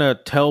not going to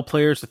tell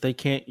players that they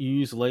can't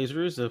use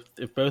lasers.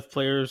 If both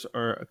players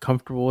are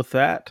comfortable with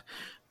that,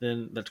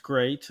 then that's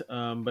great.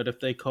 But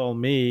if they call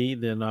me,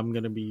 then I'm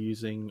going to be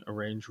using a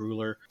range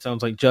ruler.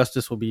 Sounds like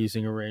Justice will be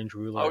using a range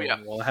ruler. Oh, yeah.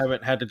 Well, I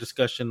haven't had a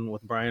discussion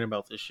with Brian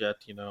about this yet.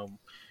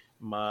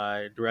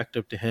 My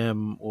directive to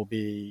him will be,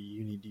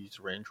 you need to use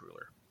a range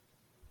ruler.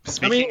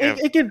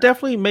 It can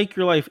definitely make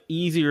your life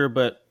easier,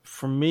 but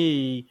for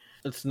me,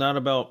 it's not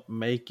about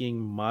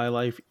making my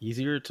life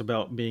easier. It's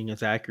about being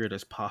as accurate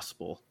as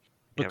possible,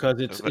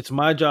 because it's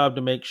my job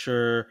to make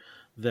sure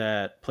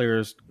that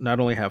players not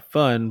only have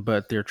fun,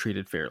 but they're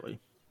treated fairly.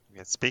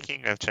 Yeah,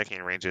 speaking of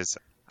checking ranges,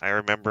 I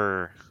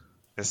remember,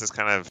 this is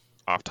kind of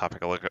off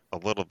topic a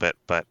little bit,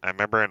 but I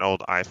remember an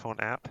old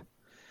iPhone app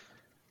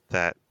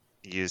that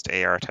used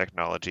AR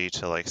technology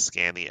to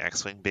scan the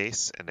X-Wing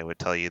base, and it would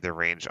tell you the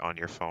range on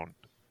your phone.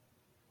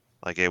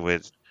 Like it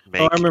would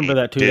make I remember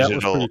that too. That was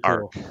digital pretty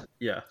arc. cool.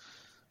 Yeah.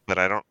 But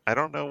I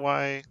don't know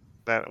why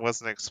that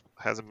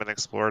hasn't been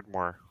explored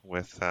more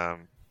with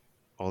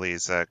all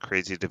these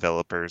crazy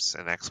developers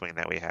in X-Wing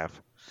that we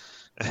have.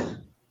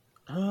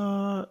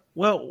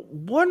 Well,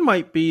 one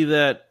might be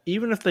that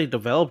even if they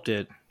developed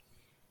it,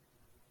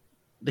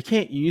 they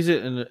can't use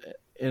it in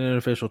an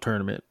official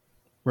tournament,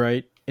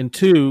 right? And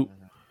two,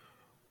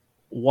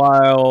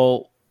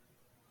 while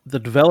the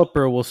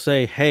developer will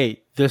say,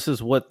 "Hey, this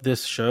is what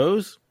this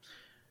shows,"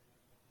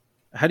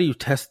 how do you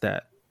test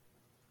that?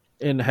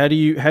 And how do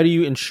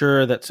you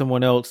ensure that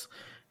someone else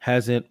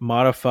hasn't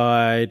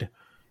modified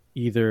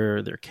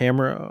either their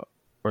camera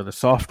or the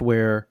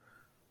software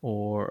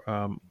or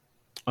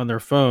on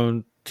their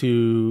phone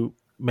to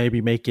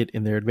maybe make it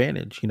in their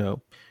advantage?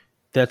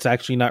 That's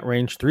actually not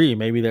range 3.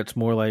 Maybe that's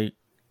more like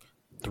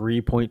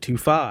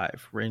 3.25,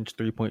 range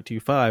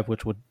 3.25,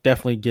 which would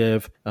definitely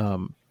give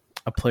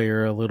a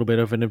player a little bit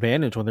of an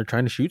advantage when they're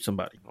trying to shoot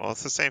somebody. Well,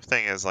 it's the same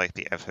thing as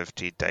the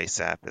FFG dice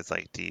app. It's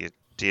like,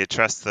 do you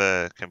trust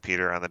the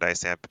computer on the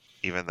dice app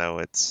even though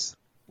it's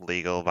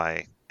legal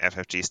by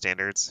FFG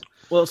standards?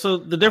 Well, so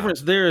the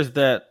difference there is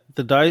that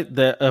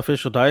the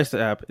official dice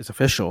app is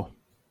official.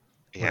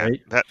 Yeah,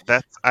 right?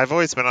 That's I've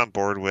always been on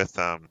board with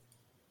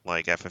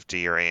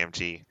FFG or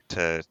AMG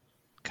to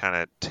kind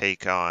of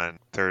take on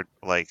third,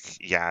 like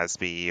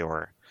YASB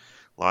or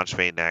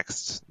LaunchPay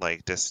Next,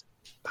 just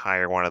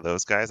hire one of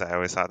those guys. I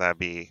always thought that'd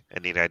be a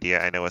neat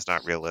idea. I know it's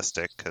not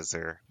realistic because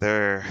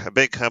they're a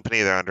big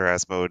company. They're under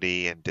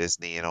Asmodee and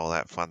Disney and all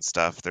that fun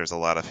stuff. There's a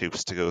lot of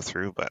hoops to go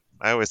through, but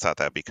I always thought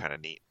that'd be kind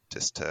of neat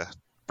just to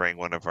bring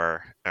one of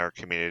our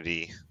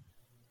community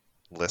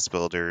list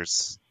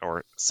builders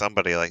or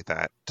somebody like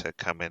that to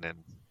come in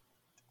and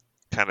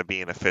kind of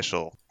be an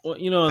official. Well,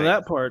 on thing.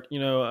 that part,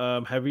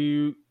 have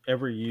you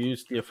ever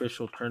used the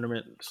official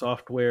tournament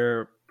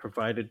software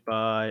provided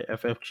by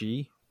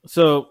FFG?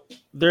 So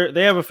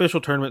they have official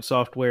tournament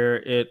software.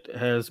 It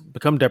has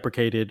become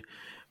deprecated,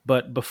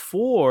 but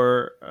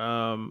before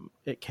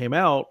it came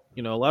out,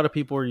 a lot of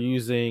people were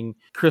using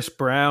Chris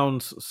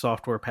Brown's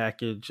software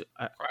package.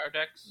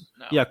 Cryodex?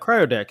 No. Yeah,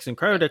 Cryodex, and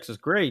Cryodex is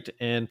great.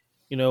 And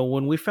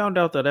when we found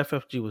out that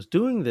FFG was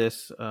doing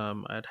this,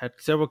 I'd had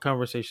several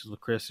conversations with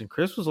Chris, and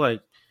Chris was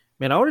like,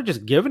 man, I would have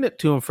just given it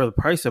to them for the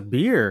price of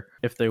beer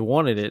if they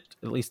wanted it.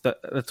 At least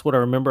that's what I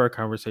remember our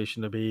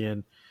conversation to be.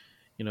 And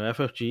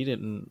FFG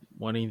didn't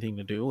want anything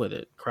to do with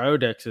it.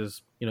 Cryodex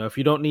is, if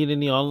you don't need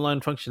any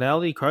online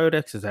functionality,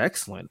 Cryodex is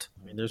excellent.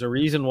 I mean, there's a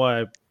reason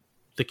why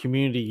the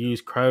community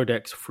used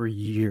Cryodex for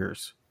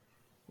years.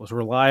 It was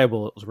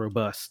reliable. It was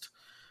robust.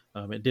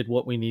 It did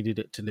what we needed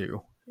it to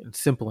do. It's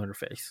simple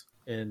interface.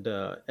 And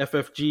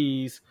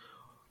FFG's,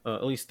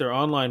 at least their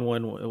online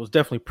one, it was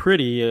definitely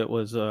pretty. It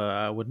was,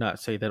 I would not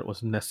say that it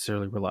was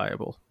necessarily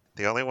reliable.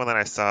 The only one that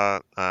I saw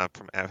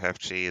from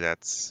FFG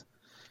that's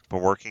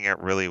been working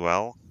out really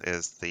well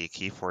is the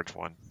Keyforge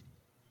one.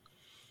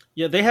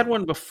 Yeah, they had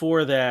one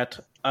before that.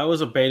 I was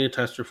a beta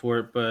tester for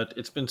it, but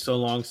it's been so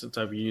long since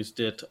I've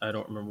used it. I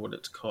don't remember what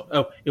it's called.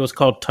 Oh, it was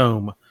called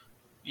Tome.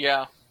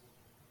 Yeah.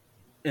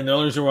 And the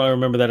only reason why I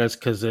remember that is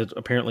because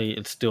apparently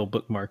it's still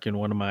bookmarked in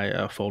one of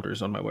my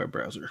folders on my web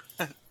browser.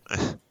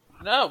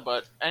 No,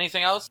 but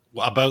anything else?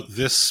 About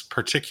this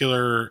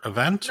particular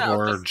event, No,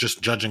 or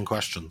just judging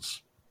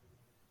questions?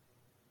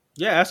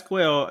 Yeah, ask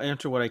away. I'll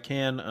answer what I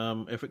can.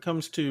 If it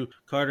comes to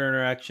card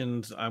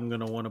interactions, I'm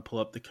going to want to pull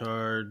up the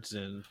cards.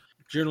 And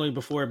generally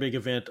before a big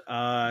event,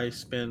 I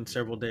spend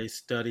several days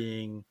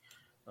studying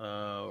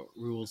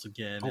rules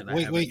again. Oh,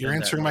 and wait, you're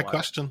answering my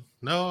question.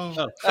 No.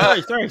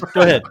 Oh, sorry.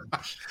 Go ahead.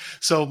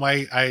 So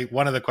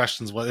one of the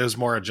questions was, it was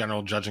more a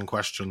general judging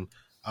question.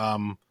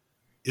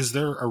 Is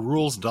there a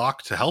rules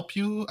doc to help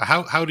you?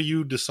 How do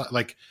you decide?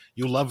 Like,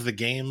 you love the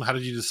game. How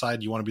did you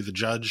decide you want to be the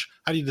judge?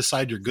 How do you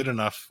decide you're good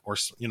enough? Or,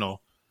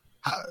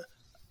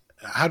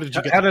 how did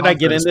you get? How did I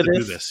get into to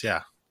this? do this?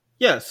 Yeah.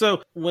 Yeah.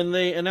 So when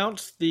they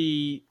announced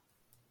the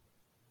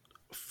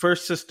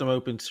first System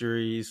Open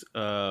series,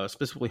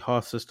 specifically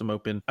Hoth System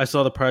Open, I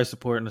saw the prize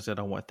support and I said,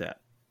 I want that.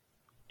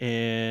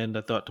 And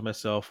I thought to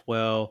myself,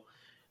 well,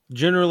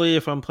 generally,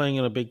 if I'm playing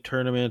in a big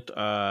tournament,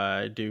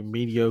 I do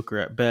mediocre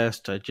at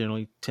best. I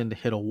generally tend to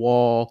hit a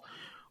wall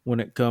when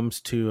it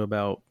comes to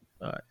about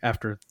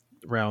after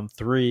round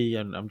 3,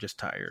 and I'm just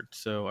tired.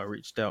 So I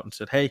reached out and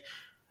said, hey,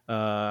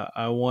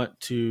 I want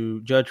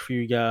to judge for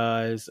you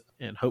guys,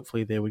 and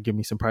hopefully they would give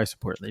me some prize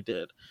support, and they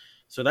did.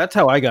 So that's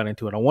how I got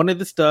into it. I wanted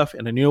the stuff,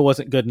 and I knew it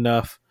wasn't good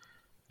enough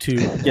to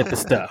get the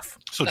stuff.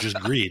 So just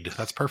greed.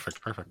 That's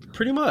perfect.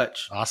 Pretty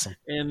much. Awesome.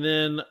 And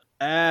then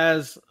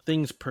as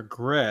things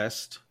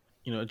progressed,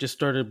 it just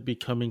started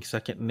becoming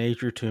second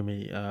nature to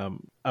me.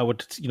 I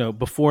would,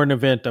 before an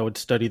event, I would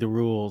study the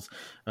rules,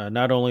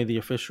 not only the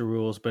official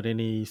rules, but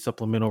any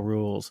supplemental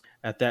rules.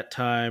 At that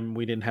time,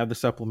 we didn't have the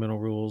supplemental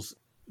rules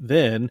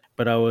then,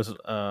 but I was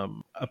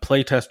a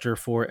playtester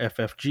for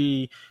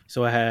FFG,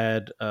 so I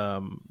had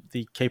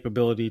the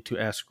capability to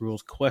ask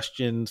rules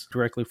questions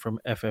directly from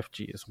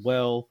FFG as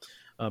well.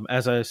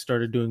 As I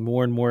started doing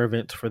more and more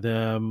events for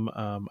them,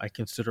 I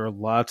consider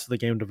lots of the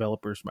game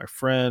developers my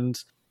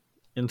friends.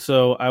 And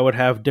so I would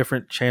have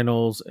different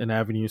channels and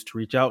avenues to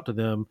reach out to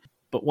them.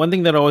 But one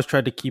thing that I always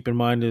tried to keep in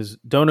mind is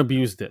don't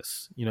abuse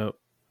this.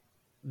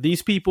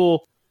 These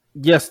people,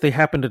 yes, they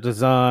happen to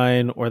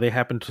design or they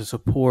happen to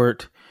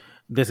support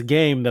this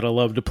game that I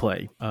love to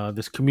play,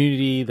 this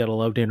community that I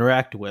love to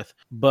interact with.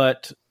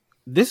 But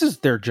this is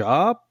their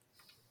job.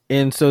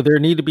 And so there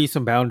need to be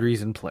some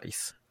boundaries in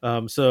place.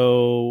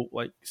 So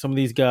like some of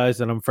these guys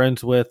that I'm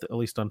friends with, at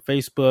least on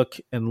Facebook,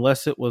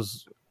 unless it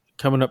was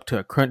coming up to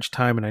a crunch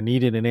time and I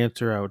needed an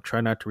answer, I would try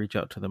not to reach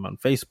out to them on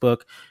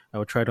Facebook. I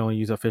would try to only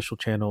use official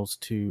channels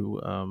to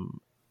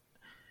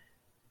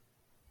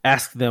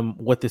ask them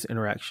what this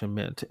interaction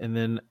meant. And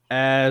then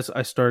as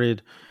I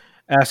started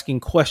asking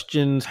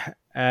questions,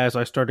 as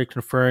I started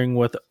conferring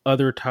with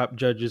other top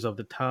judges of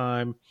the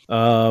time,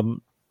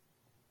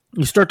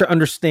 you start to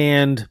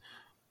understand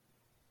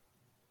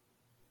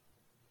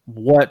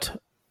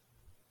what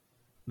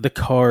the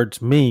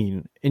cards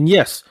mean. And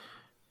yes,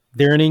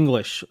 they're in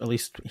English, at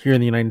least here in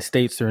the United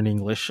States, they're in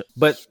English,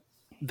 but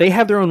they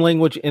have their own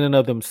language in and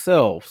of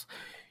themselves.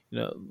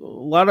 A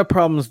lot of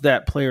problems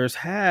that players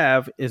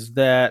have is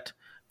that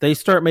they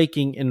start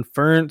making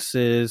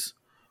inferences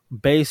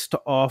based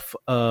off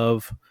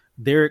of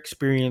their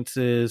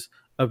experiences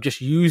of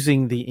just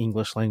using the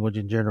English language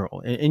in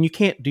general. And you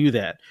can't do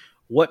that.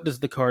 What does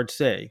the card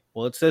say?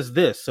 Well, it says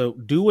this. So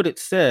do what it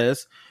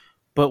says,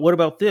 but what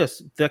about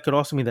this? That could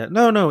also mean that.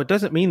 No, it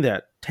doesn't mean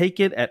that. Take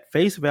it at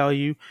face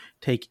value.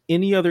 Take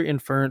any other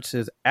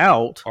inferences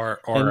out.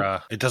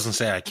 Or it doesn't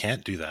say I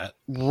can't do that.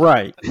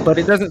 Right. But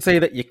it doesn't say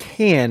that you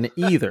can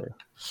either.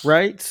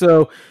 Right.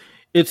 So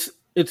it's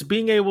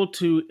being able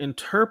to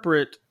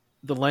interpret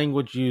the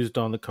language used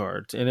on the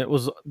cards. And that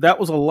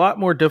was a lot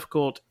more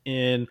difficult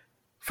in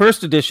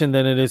first edition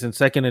than it is in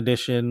second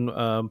edition.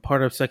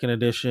 Part of second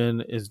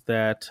edition is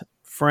that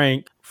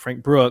Frank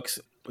Brooks,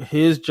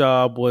 his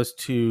job was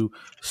to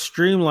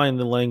streamline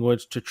the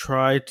language to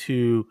try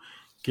to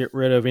get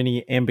rid of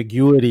any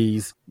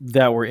ambiguities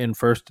that were in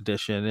first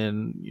edition.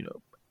 And,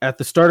 at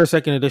the start of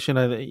second edition,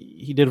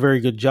 he did a very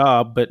good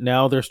job, but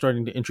now they're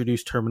starting to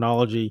introduce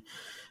terminology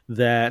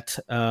that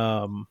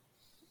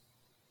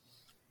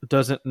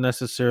doesn't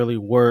necessarily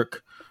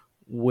work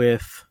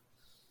with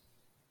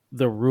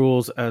the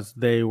rules as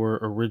they were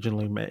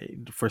originally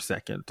made for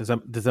second. Does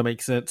that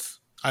make sense?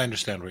 I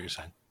understand what you're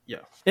saying.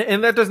 Yeah.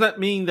 And that does not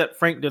mean that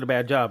Frank did a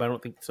bad job. I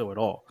don't think so at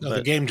all. No,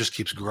 the game just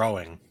keeps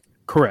growing.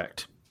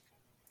 Correct.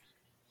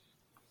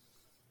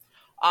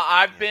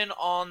 I've been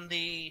on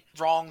the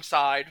wrong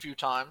side a few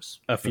times.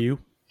 A few?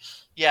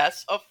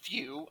 Yes, a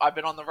few. I've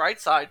been on the right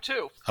side,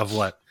 too. Of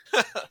what?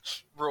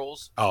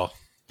 Rules. Oh.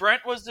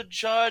 Brent was the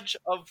judge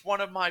of one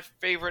of my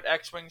favorite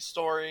X-Wing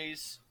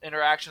stories,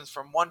 Interactions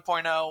from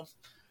 1.0.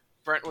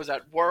 Brent was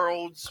at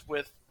Worlds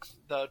with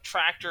the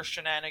tractor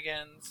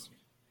shenanigans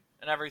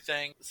and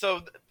everything.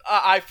 So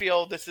I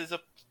feel this is a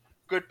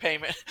good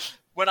payment.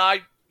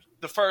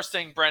 The first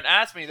thing Brent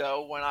asked me,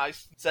 though, when I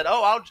said,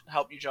 I'll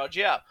help you judge,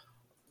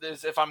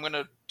 is if I'm going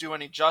to do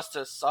any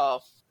justice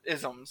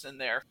isms in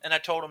there. And I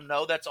told him,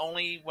 no, that's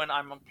only when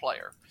I'm a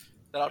player,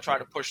 that I'll try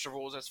to push the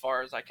rules as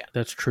far as I can.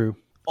 That's true.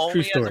 Only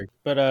true story.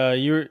 But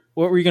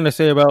what were you going to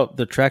say about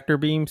the tractor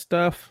beam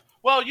stuff?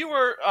 Well, you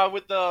were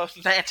with the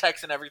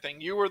Nantex and everything.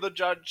 You were the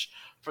judge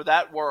for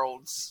that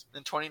Worlds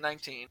in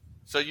 2019.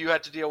 So you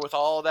had to deal with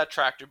all that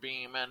tractor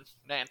beam and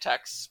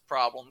Nantex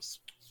problems.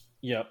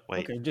 Yep.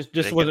 Wait, okay.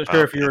 Just wasn't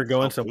sure if you were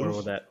going somewhere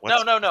with that.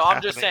 No.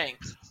 I'm just saying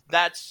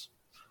that's.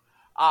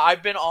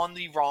 I've been on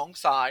the wrong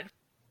side.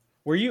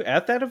 Were you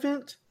at that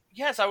event?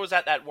 Yes, I was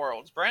at that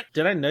Worlds, Brent.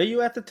 Did I know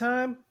you at the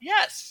time?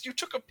 Yes, you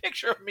took a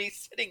picture of me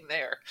sitting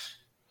there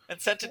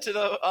and sent it to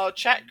the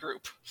chat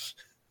group.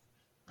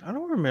 I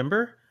don't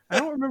remember. I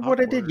don't remember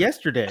what I did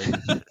yesterday.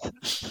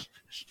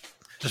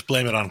 Just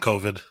blame it on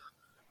COVID.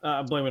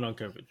 Blame it on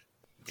COVID.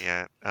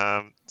 Yeah.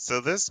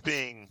 So this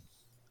being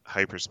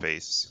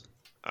hyperspace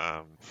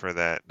for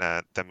that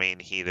the main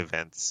heat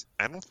events,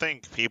 I don't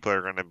think people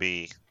are going to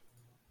be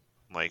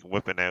like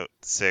whipping out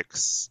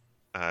 6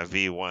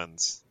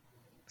 V1s,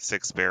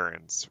 6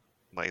 Barons.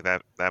 Like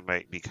that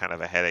might be kind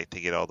of a headache to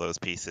get all those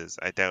pieces.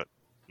 I doubt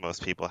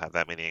most people have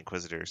that many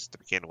Inquisitors to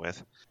begin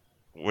with.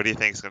 What do you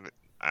think is going to...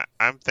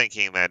 I'm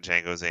thinking that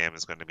Jango Zam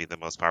is going to be the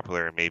most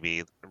popular, and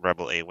maybe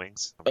Rebel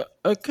A-Wings.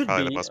 It could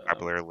Probably be the most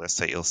popular list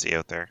that you'll see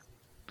out there.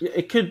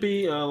 It could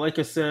be. Like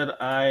I said,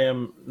 I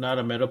am not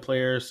a meta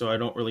player, so I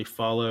don't really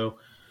follow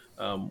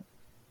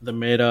the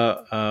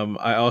meta.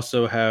 I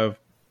also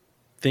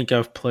think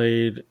I've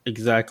played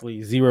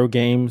exactly 0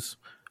 games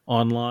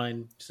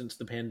online since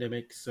the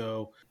pandemic,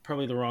 so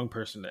probably the wrong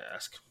person to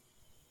ask.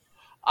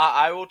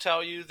 I will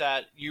tell you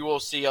that you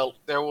will see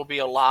there will be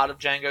a lot of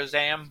Jango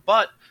Zam,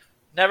 but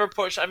never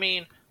push. I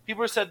mean,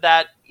 people said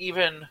that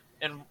even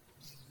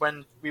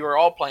when we were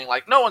all playing,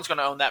 like, no one's going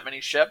to own that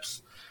many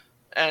ships,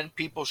 and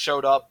people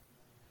showed up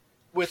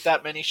with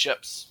that many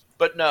ships.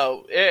 But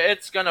no,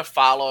 it's going to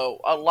follow.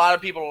 A lot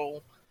of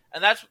people,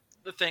 and that's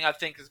the thing I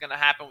think is going to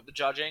happen with the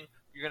judging.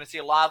 You're going to see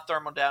a lot of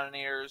thermal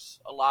detonator,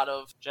 a lot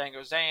of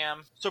Jango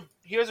Zam. So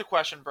here's a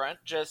question, Brent.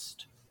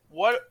 Just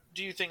what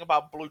do you think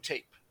about blue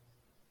tape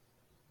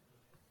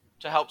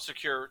to help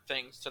secure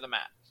things to the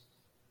mat?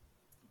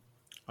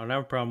 I don't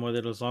have a problem with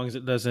it as long as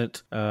it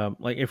doesn't,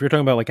 like if you're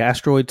talking about like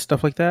asteroids,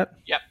 stuff like that.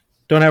 Yep.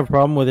 Don't have a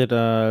problem with it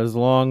as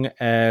long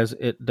as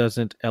it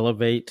doesn't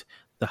elevate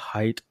the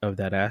height of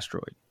that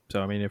asteroid.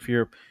 So, I mean, if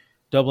you're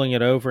doubling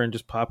it over and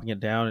just popping it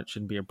down, it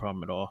shouldn't be a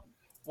problem at all.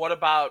 What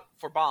about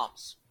for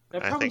bombs?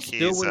 I think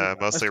he's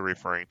mostly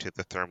referring to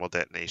the thermal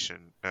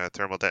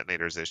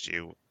detonators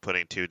issue.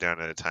 Putting 2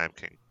 down at a time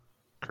can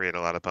create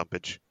a lot of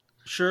bumpage.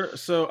 Sure.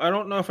 So I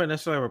don't know if I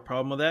necessarily have a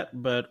problem with that,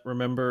 but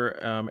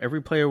remember,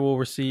 every player will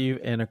receive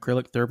an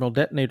acrylic thermal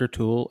detonator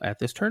tool at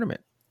this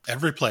tournament.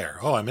 Every player.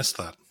 Oh, I missed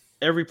that.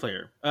 Every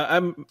player.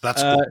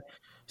 That's cool.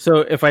 So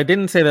if I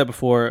didn't say that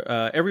before,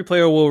 every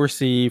player will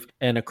receive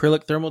an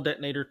acrylic thermal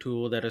detonator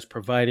tool that is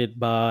provided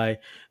by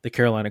the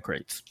Carolina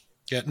Crates.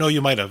 Yeah, no,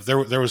 you might have.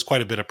 There was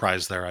quite a bit of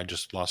prize there. I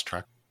just lost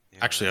track. Yeah,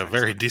 actually, a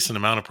very decent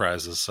amount of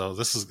prizes. So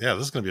this is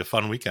going to be a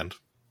fun weekend.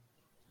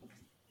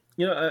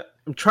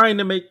 I'm trying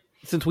to make,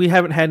 since we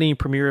haven't had any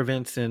premiere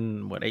events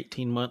in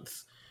 18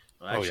 months.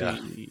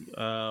 Actually,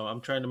 I'm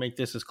trying to make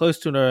this as close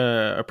to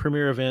a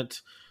premiere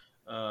event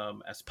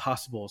as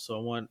possible. So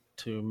I want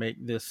to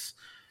make this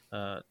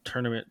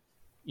tournament.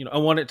 I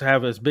want it to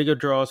have as big a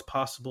draw as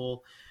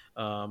possible.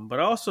 But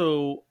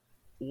also,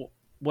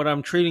 what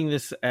I'm treating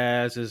this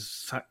as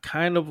is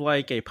kind of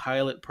like a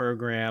pilot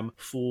program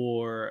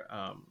for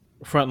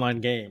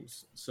Frontline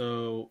Games.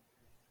 So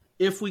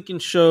if we can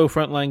show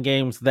Frontline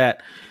Games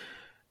that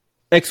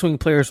X-Wing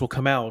players will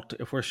come out,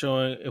 if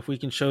we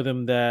can show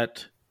them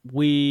that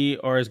we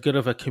are as good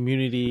of a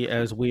community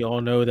as we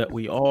all know that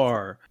we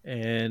are,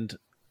 and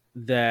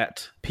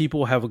that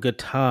people have a good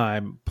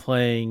time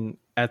playing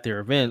at their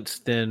events,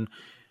 then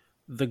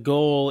the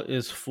goal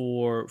is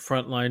for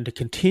Frontline to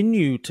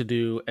continue to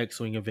do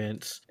X-Wing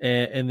events,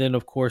 and then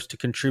of course to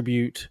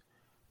contribute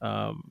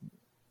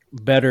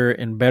better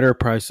and better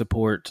prize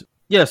support.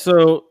 Yeah,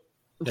 so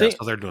so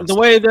they're doing the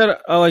way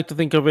that I like to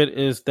think of it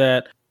is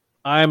that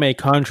I'm a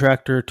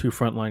contractor to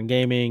Frontline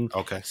Gaming,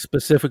 Okay.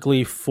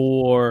 specifically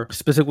for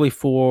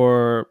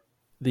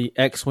the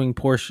X-Wing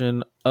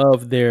portion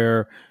of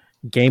their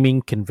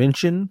gaming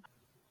convention.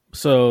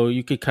 So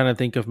you could kind of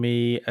think of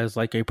me as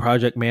like a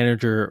project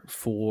manager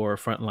for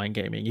Frontline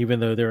Gaming, even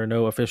though there are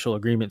no official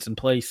agreements in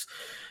place.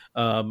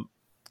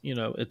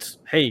 It's,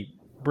 hey,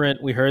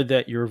 Brent, we heard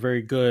that you're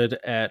very good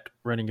at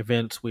running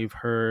events. We've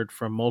heard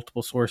from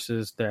multiple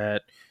sources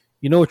that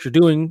you know what you're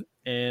doing,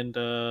 and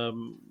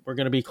we're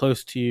going to be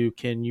close to you.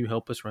 Can you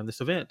help us run this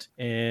event?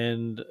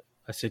 And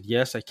I said,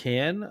 yes, I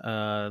can.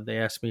 They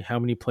asked me how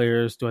many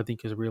players do I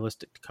think is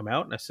realistic to come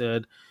out, and I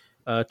said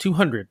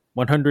 200,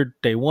 100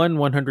 day 1,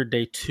 100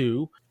 day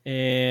 2.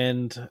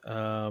 And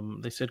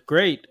they said,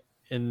 great.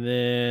 And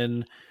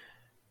then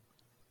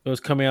it was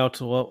coming out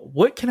to, well,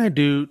 what can I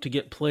do to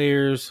get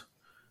players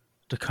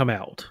to come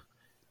out?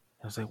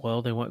 I was like,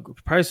 well, they want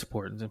prize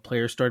support. And then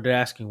players started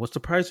asking, what's the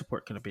prize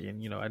support going to be?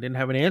 And, I didn't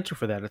have an answer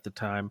for that at the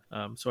time.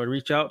 So I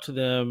reached out to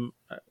them,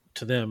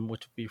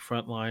 which would be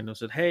Frontline, and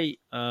said, hey,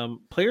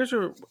 players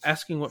are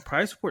asking what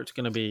prize support is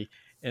going to be.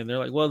 And they're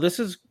like, well, this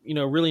is,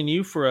 really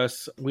new for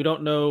us. We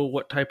don't know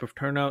what type of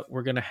turnout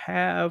we're going to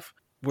have.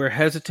 We're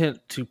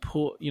hesitant to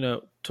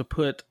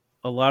put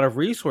a lot of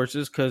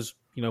resources because,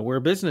 we're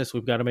a business.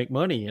 We've got to make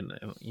money. And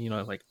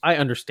like, I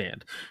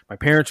understand. My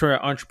parents were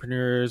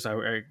entrepreneurs.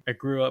 I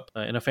grew up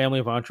in a family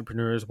of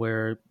entrepreneurs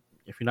where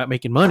if you're not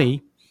making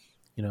money,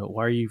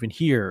 why are you even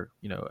here?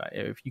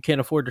 If you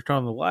can't afford to turn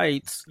on the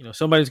lights,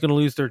 somebody's going to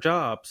lose their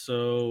job.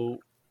 So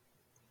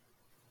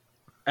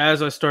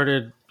as I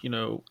started,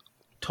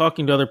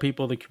 talking to other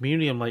people in the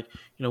community, I'm like,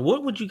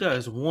 what would you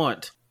guys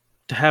want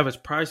to have as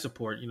prize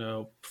support?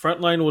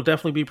 Frontline will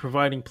definitely be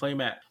providing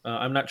playmat.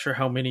 I'm not sure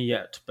how many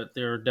yet, but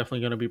they're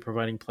definitely going to be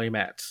providing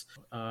playmats.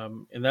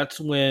 And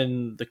that's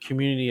when the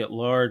community at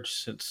large,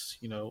 since,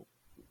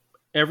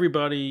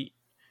 everybody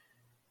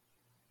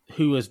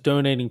who is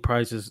donating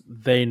prizes,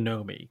 they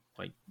know me.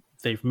 Like,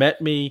 they've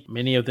met me.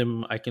 Many of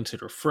them I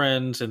consider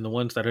friends, and the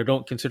ones that I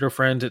don't consider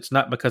friends, it's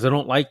not because I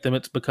don't like them.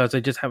 It's because I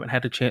just haven't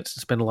had a chance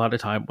to spend a lot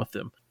of time with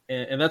them.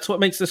 And that's what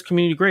makes this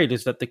community great,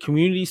 is that the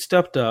community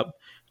stepped up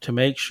to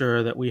make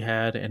sure that we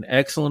had an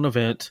excellent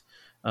event,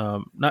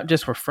 not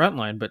just for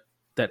Frontline, but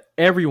that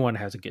everyone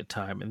has a good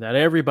time and that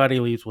everybody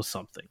leaves with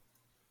something.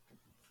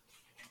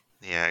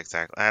 Yeah,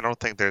 exactly. I don't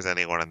think there's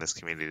anyone in this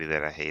community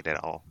that I hate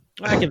at all.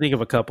 I can think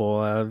of a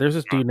couple. There's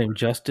this dude named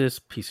Justice,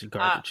 piece of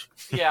garbage.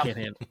 Yeah.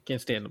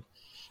 Can't stand him.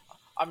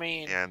 I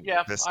mean, And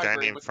yeah, this I guy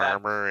agree named with that.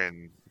 Farmer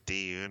and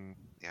Diyun,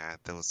 yeah,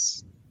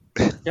 those.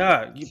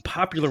 Yeah, you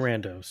popular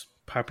randos.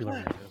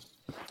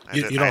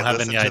 You don't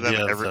have any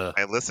idea of the...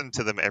 I listen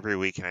to them every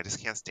week, and I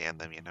just can't stand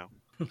them.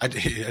 I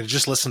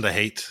just listen to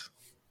hate.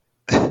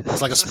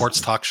 It's like a sports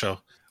talk show.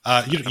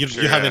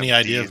 You have any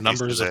idea of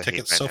numbers of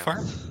tickets so far?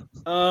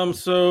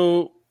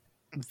 So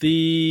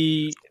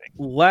the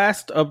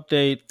last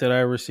update that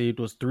I received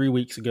was 3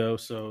 weeks ago,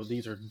 so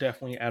these are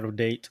definitely out of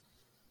date.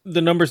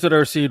 The numbers that I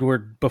received were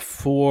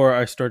before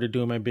I started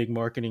doing my big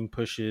marketing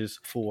pushes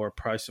for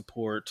prize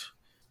support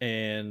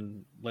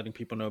and letting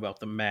people know about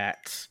the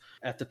mats.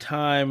 At the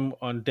time,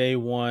 on day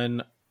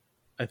 1,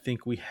 I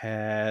think we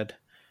had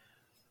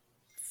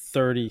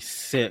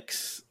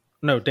 36.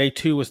 No, day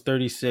 2 was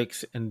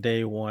 36, and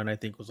day 1, I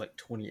think, was like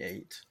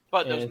 28.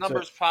 But those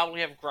numbers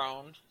probably have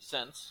grown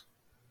since.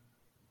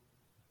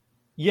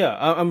 Yeah,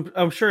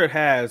 I'm sure it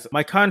has.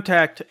 My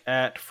contact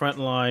at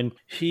Frontline,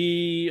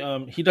 he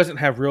doesn't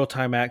have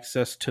real-time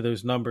access to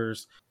those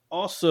numbers.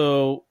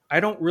 Also,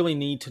 I don't really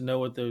need to know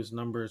what those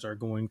numbers are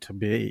going to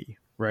be,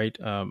 right?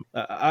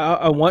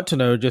 I want to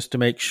know just to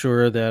make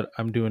sure that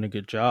I'm doing a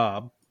good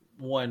job.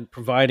 One,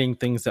 providing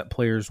things that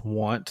players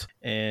want,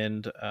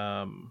 and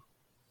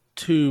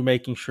 2,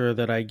 making sure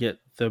that I get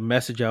the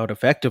message out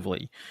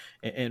effectively.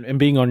 And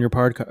being on your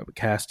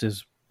podcast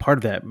is part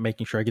of that,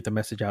 making sure I get the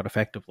message out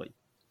effectively.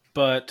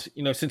 But,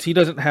 since he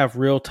doesn't have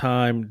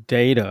real-time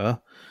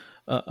data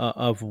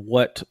of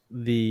what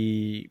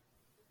the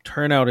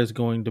turnout is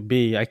going to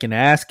be, I can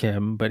ask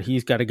him, but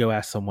he's got to go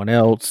ask someone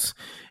else.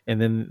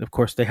 And then, of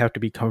course, they have to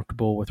be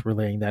comfortable with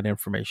relaying that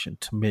information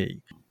to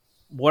me.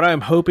 What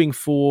I'm hoping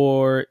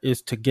for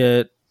is to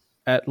get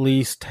at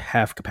least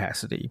half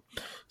capacity.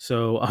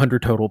 So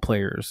 100 total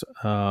players.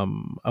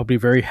 I'll be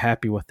very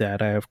happy with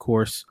that. I, of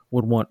course,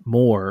 would want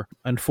more.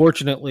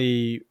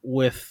 Unfortunately,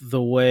 with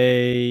the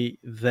way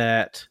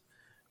that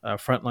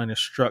Frontline is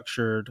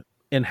structured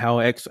and how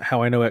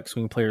I know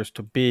X-Wing players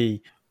to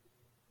be,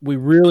 we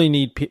really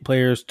need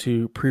players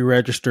to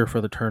pre-register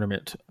for the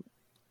tournament.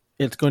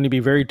 It's going to be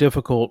very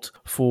difficult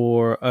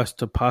for us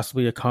to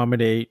possibly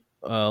accommodate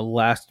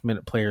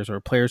last-minute players or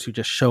players who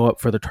just show up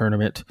for the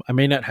tournament. I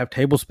may not have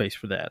table space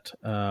for that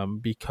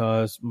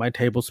because my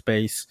table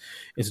space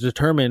is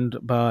determined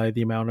by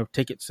the amount of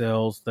ticket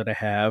sales that I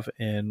have,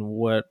 and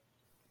what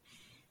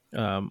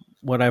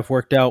I've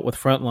worked out with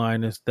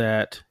Frontline is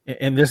that,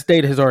 and this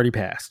date has already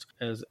passed,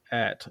 is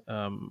at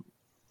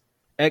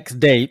X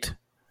date,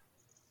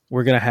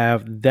 we're going to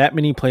have that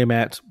many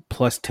playmats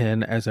plus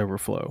 10 as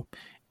overflow.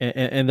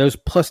 And those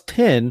plus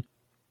 10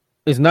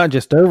 is not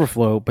just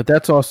overflow, but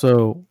that's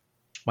also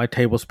my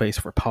table space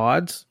for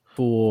pods,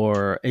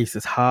 for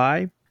Aces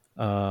High.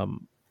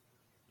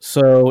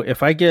 So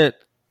if I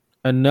get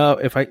enough,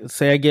 if I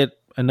say I get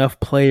enough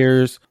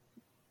players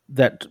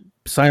that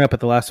sign up at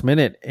the last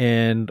minute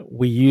and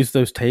we use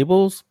those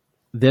tables,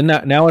 then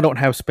now I don't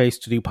have space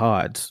to do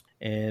pods.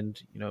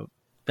 And,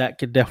 that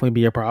could definitely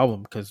be a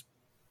problem because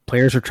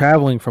players are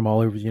traveling from all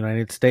over the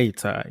United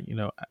States. I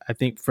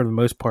think for the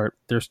most part,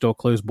 there's still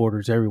closed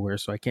borders everywhere.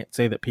 So I can't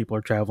say that people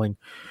are traveling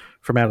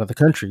from out of the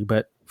country,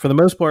 but for the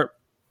most part,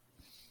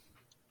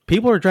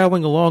 people are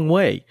traveling a long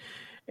way.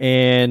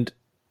 And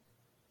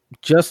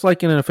just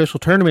like in an official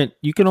tournament,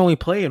 you can only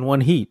play in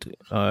one heat,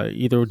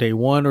 either day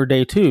 1 or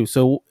day 2.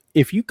 So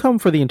if you come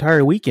for the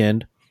entire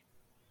weekend,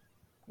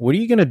 what are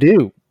you going to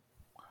do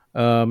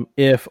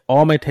if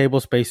all my table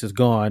space is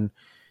gone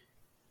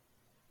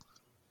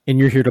and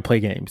you're here to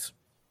play games?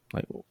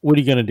 Like, what are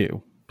you going to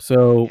do?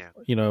 So,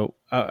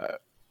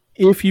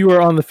 if you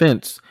are on the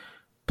fence,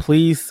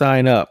 please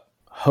sign up.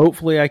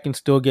 Hopefully I can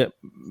still get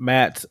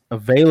mats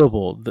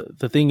available.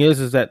 The thing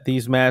is that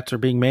these mats are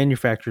being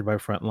manufactured by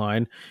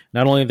Frontline.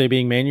 Not only are they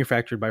being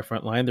manufactured by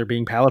Frontline, they're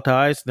being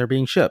palletized, they're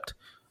being shipped.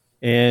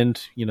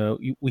 And,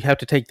 we have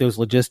to take those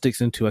logistics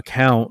into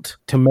account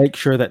to make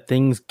sure that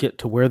things get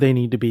to where they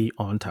need to be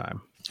on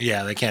time.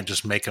 Yeah, they can't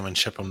just make them and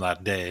ship them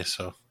that day.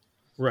 So,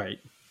 right.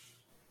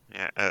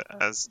 Yeah.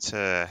 As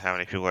to how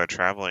many people are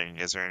traveling,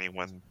 is there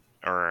anyone,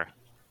 or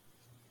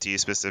do you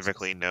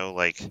specifically know,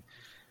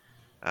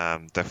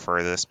 the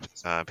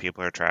furthest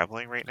people are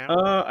traveling right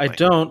now? I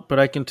don't, but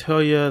I can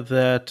tell you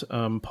that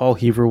Paul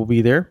Heaver will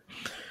be there.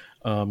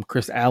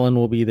 Chris Allen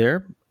will be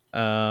there.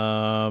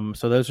 So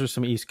those are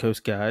some East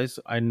Coast guys.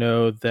 I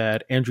know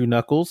that Andrew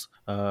Knuckles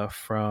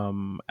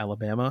from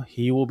Alabama,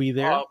 he will be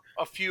there.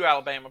 A few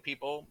Alabama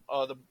people.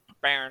 The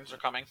Barons are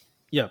coming.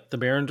 Yeah, the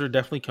Barons are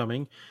definitely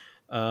coming.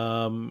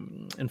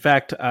 In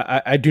fact,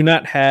 I do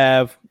not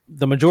have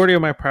the majority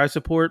of my prize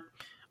support.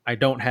 I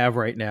don't have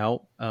right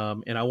now,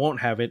 and I won't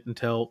have it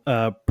until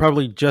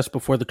probably just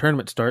before the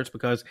tournament starts,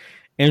 because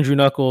Andrew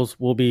Knuckles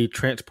will be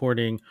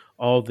transporting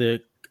all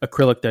the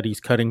acrylic that he's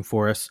cutting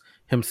for us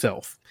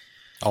himself.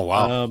 Oh,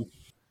 wow.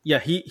 Yeah,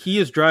 he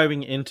is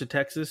driving into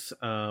Texas,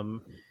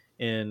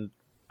 and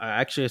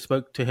I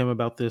spoke to him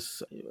about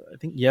this, I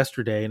think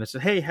yesterday, and I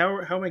said, hey,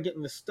 how am I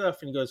getting this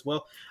stuff? And he goes,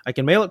 well, I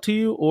can mail it to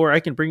you, or I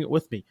can bring it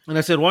with me. And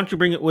I said, why don't you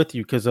bring it with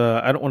you? Because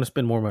I don't want to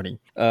spend more money.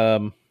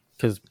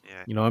 Because,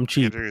 I'm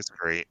cheap. Andrew's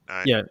great.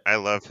 I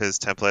love his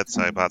templates.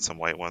 I bought some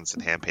white ones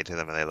and hand painted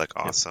them, and they look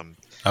awesome.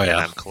 Oh, yeah. And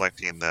I'm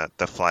collecting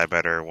the Fly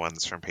Better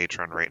ones from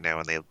Patreon right now,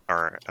 and they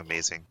are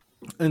amazing.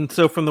 And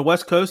so from the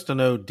West Coast, I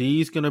know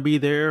D's going to be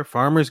there.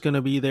 Farmer's going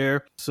to be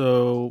there.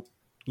 So,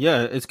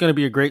 yeah, it's going to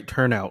be a great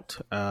turnout.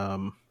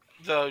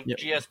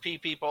 GSP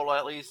people,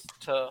 at least,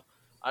 I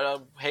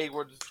know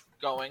Hayward's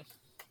going.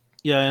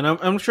 Yeah, and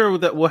I'm sure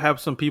that we'll have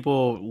some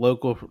people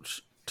local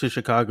to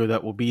Chicago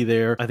that will be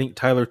there. I think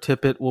Tyler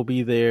Tippett will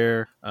be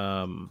there.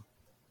 I'm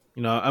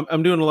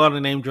doing a lot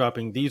of name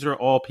dropping. These are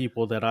all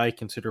people that I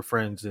consider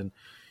friends, and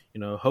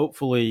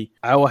hopefully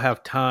I will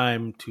have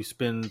time to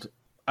spend.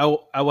 I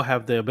will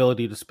have the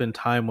ability to spend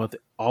time with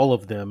all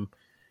of them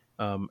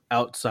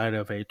outside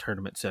of a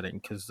tournament setting,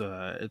 because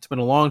it's been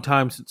a long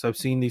time since I've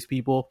seen these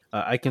people.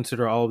 I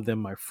consider all of them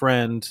my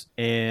friends,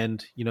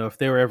 and if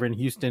they were ever in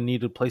Houston and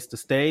needed a place to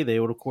stay, they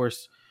would, of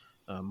course,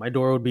 my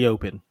door would be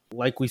open.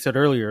 Like we said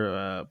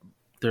earlier,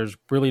 there's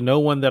really no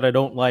one that I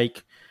don't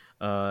like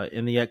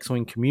in the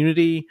X-Wing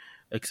community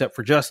except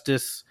for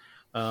Justice.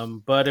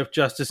 But if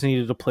Justice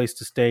needed a place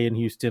to stay in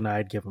Houston,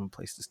 I'd give him a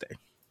place to stay.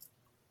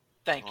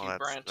 Thank you,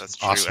 Brent. That's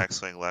true. Awesome.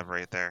 X-Wing love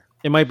right there.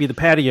 It might be the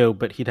patio,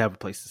 but he'd have a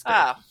place to stay.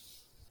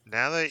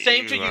 Now that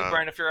Same to you,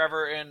 Brent, if you're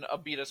ever in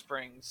Abita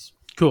Springs.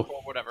 Cool.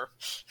 Or whatever.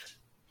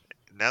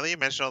 Now that you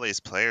mention all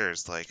these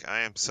players,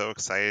 I am so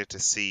excited to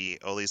see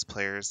all these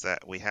players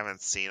that we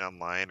haven't seen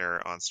online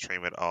or on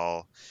stream at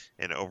all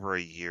in over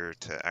a year,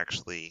 to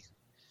actually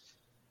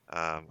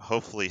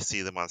hopefully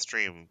see them on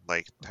stream,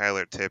 like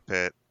Tyler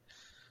Tippett,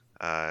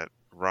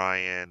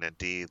 Ryan, and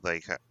Dee.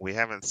 We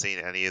haven't seen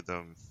any of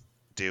them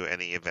do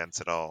any events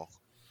at all.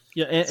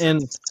 Yeah,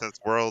 since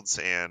Worlds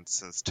and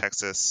since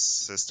Texas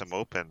System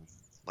Open.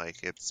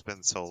 It's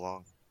been so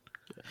long.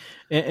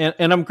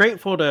 And I'm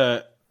grateful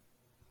to,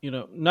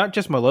 not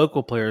just my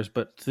local players,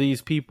 but to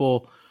these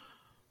people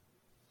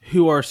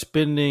who are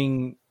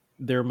spending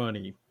their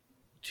money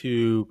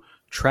to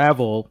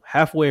travel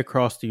halfway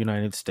across the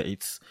United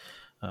States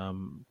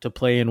to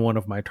play in one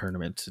of my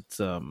tournaments. It's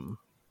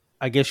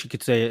I guess you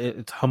could say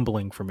it's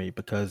humbling for me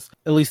because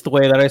at least the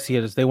way that I see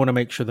it is they want to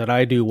make sure that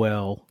I do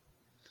well.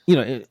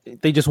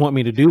 They just want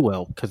me to do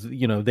well because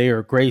they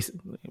are grace.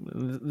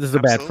 This is a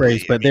bad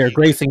phrase, but they're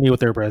gracing me with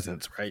their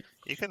presence, right?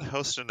 You can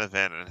host an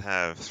event and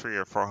have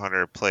 300 or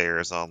 400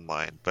 players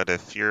online, but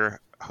if you're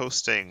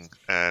hosting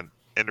an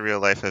in real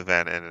life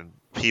event and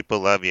people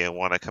love you and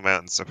want to come out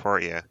and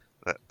support you,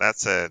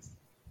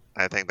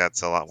 I think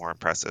that's a lot more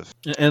impressive.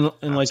 And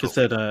like I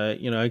said,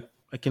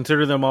 I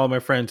consider them all my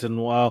friends. And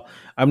while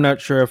I'm not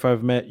sure if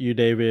I've met you,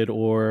 David,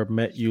 or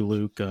met you,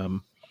 Luke,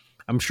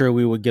 I'm sure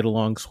we would get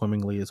along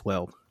swimmingly as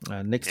well.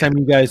 Next time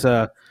you guys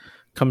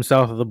come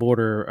south of the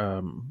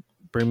border,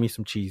 bring me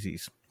some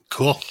cheesies.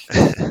 Cool.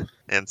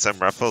 And some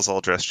Ruffles All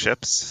Dressed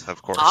chips,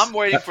 of course. I'm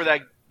waiting for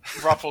that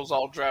Ruffles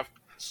All Dressed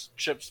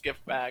chips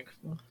gift bag.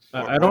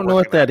 I don't know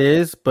what that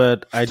is,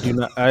 but I do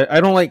not. I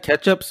don't like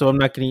ketchup, so I'm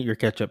not going to eat your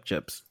ketchup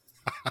chips.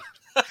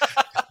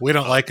 We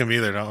don't like them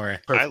either. Don't worry.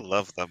 I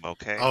love them.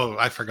 Okay. Oh,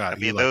 I forgot. I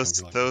mean,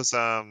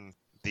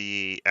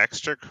 the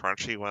extra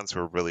crunchy ones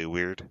were really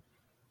weird.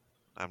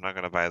 I'm not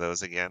gonna buy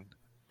those again.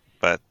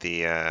 But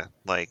the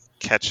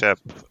ketchup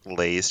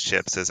Lay's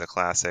chips is a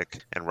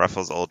classic, and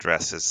Ruffles Old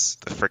Dress is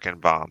the freaking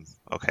bomb.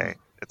 Okay,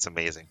 it's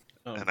amazing,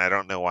 and I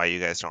don't know why you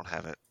guys don't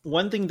have it.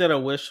 One thing that I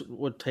wish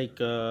would take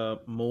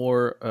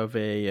more of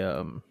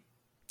a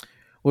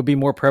would be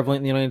more prevalent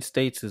in the United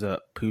States is a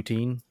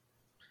poutine.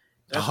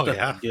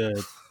 That's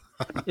good.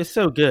 It's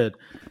so good.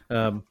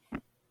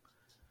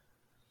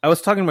 I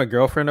was talking to my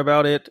girlfriend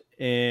about it,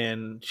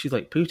 and she's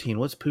like, "Poutine?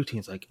 What's poutine?"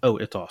 It's like, "Oh,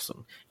 it's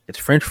awesome. It's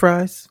French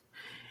fries,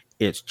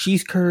 it's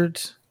cheese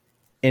curds,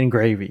 and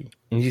gravy."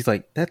 And she's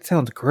like, "That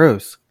sounds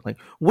gross." I'm like,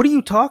 what are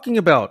you talking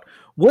about?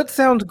 What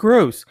sounds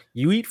gross?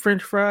 You eat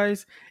French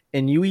fries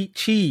and you eat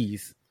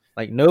cheese.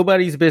 Like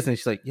nobody's business.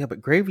 She's like, "Yeah,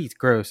 but gravy's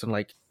gross." I'm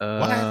like,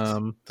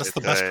 what? That's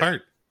the best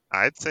part.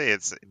 I'd say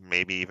it's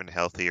maybe even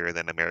healthier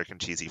than American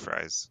cheesy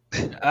fries.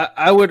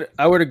 I would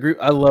agree.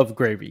 I love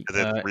gravy.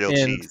 Real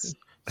cheese.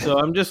 So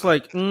I'm just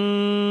like,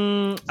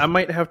 I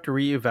might have to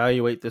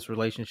reevaluate this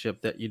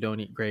relationship that you don't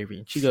eat gravy.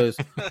 And she goes,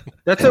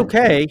 "That's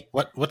okay.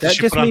 What does that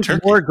she just put on means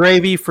turkey? more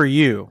gravy for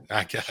you."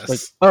 I guess. Like,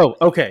 oh,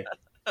 okay.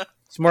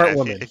 Smart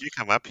woman. If you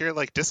come up here,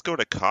 just go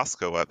to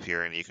Costco up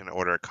here, and you can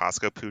order a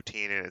Costco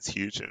poutine, and it's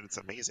huge and it's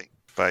amazing.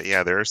 But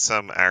yeah, there are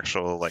some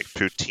actual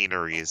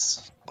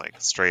poutineries,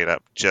 straight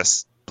up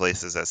just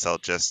places that sell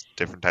just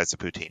different types of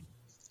poutine.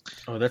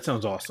 Oh, that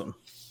sounds awesome.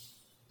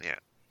 Yeah,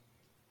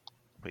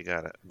 we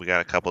got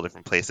a couple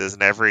different places,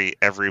 and every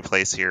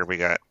place here we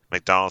got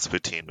McDonald's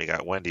poutine, we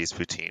got Wendy's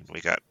poutine,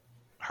 we got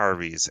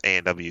Harvey's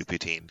A&W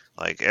poutine.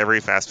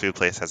 Every fast food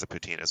place has a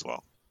poutine as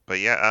well. But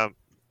yeah,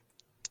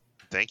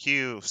 thank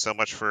you so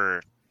much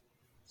for.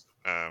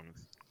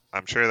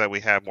 I'm sure that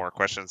we have more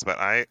questions, but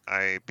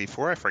I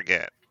before I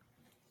forget,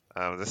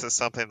 this is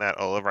something that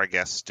all of our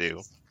guests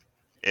do.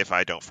 If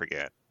I don't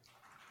forget.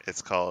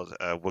 It's called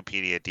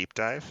Wikipedia Deep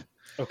Dive.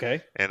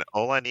 Okay. And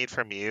all I need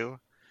from you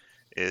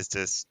is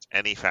just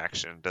any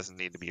faction. It doesn't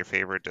need to be your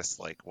favorite,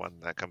 just one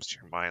that comes to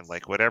your mind.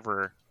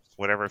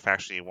 Whatever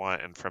faction you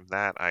want. And from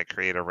that, I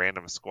create a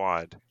random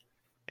squad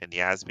in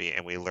Yasby,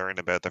 and we learn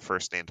about the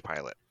first named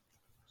pilot.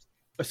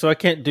 So I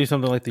can't do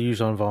something like the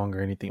Yuuzhan Vong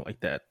or anything like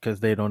that, because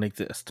they don't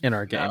exist in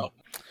our game. No.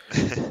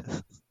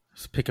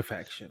 Let's pick a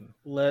faction.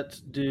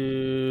 Let's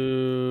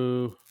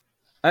do...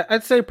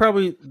 I'd say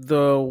probably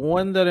the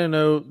one that I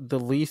know the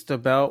least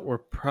about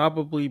would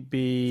probably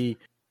be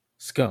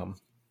Scum.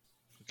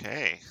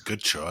 Okay.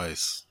 Good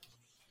choice.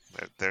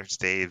 There's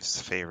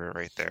Dave's favorite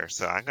right there.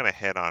 So I'm going to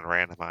hit on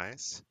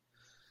randomize.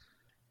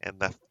 And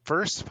the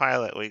first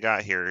pilot we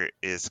got here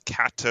is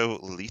Kato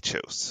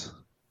Lichos.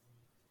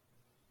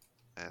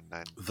 And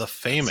then, the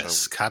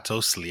famous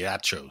Katos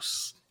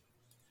Liachos.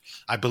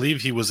 I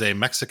believe he was a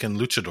Mexican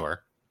luchador.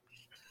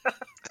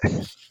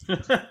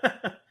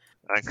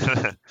 I'm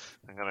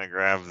gonna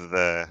grab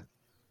the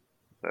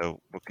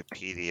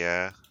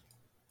Wikipedia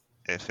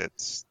if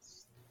it's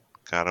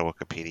got a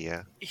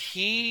Wikipedia.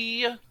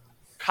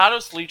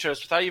 Katos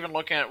Lichos, without even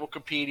looking at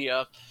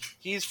Wikipedia,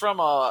 he's from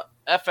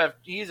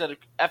he's an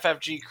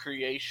FFG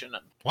creation.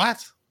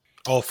 What?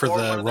 Oh, for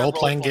the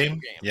role-playing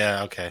game?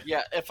 Yeah, okay.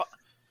 Yeah,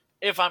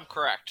 if I'm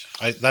correct.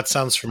 That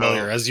sounds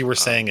familiar. As you were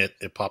saying it,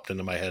 it popped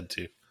into my head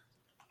too.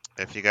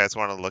 If you guys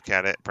want to look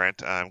at it,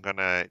 Brent, I'm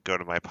gonna go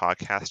to my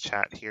podcast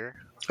chat here.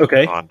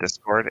 Okay. On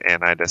Discord,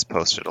 and I just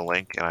posted a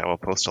link, and I will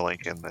post a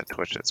link in the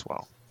Twitch as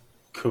well.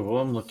 Cool,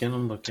 I'm looking.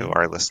 To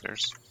our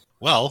listeners.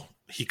 Well,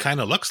 he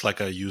kind of looks like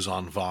a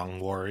Yuuzhan Vong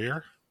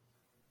warrior.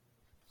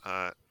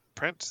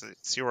 Brent,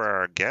 since you were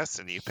our guest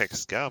and you picked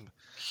Scum,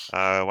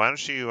 why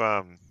don't you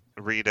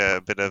read a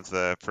bit of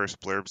the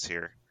first blurbs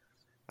here?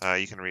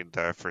 You can read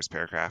the first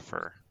paragraph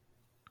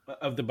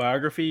of the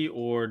biography,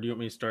 or do you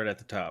want me to start at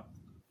the top?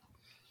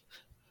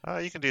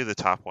 You can do the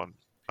top one.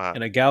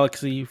 In a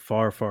galaxy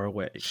far, far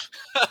away.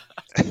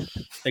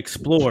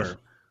 Explore.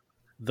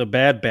 The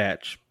Bad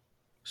Batch.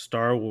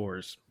 Star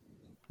Wars.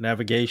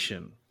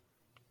 Navigation.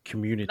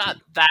 community. Not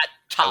that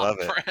top love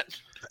it.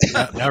 print.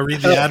 Now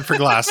read the ad for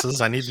glasses.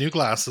 I need new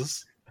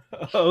glasses.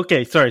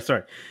 Okay, sorry.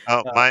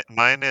 Oh,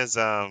 mine is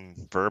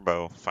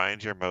Verbo.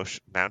 Find your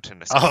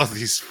mountain escape. Oh,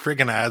 these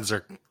friggin' ads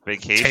are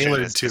Vacation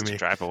tailored is to just me. to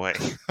drive away.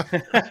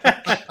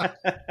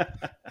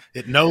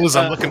 It knows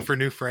I'm looking for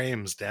new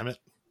frames, damn it.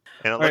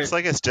 And it All looks right.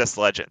 like it's just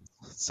Legend.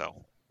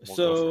 So we'll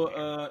go from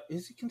here.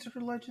 Is it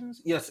considered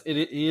Legends? Yes, it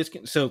is.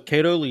 So,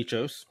 Kato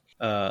Lichos,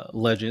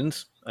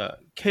 Legends.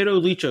 Kato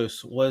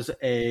Lichos was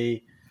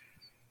a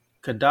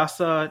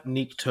Kadasa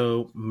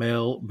Nikto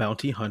male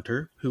bounty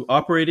hunter who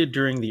operated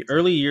during the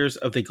early years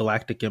of the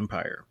Galactic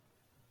Empire.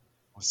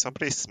 Was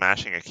somebody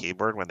smashing a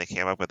keyboard when they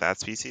came up with that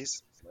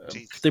species?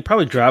 Jeez. They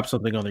probably dropped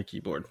something on their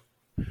keyboard.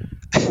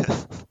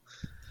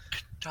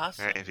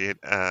 Awesome. Alright, if you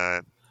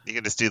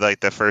can just do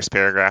like the first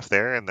paragraph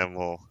there, and then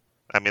we'll.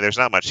 I mean, there's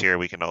not much here.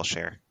 We can all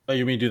share. Oh,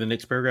 you mean do the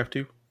next paragraph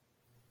too?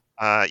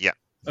 Yeah.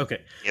 Okay.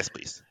 Yes,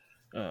 please.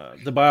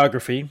 The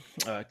biography.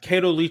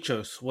 Kato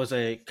Lichos was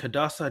a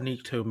Kadasa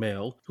Nikto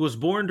male who was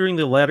born during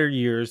the latter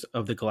years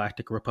of the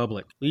Galactic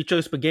Republic.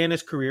 Lichos began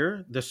his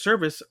career the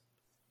service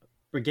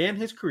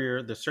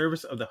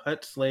of the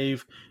Hutt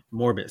slave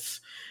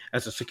Morbus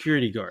as a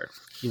security guard.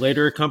 He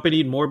later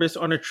accompanied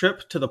Morbus on a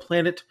trip to the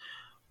planet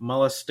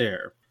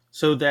Malastair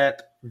so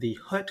that the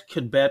Hutt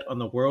could bet on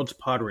the world's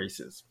pod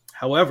races.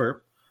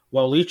 However,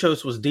 while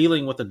Lichos was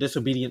dealing with a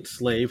disobedient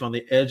slave on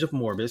the edge of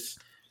Morbus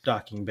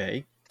docking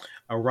bay,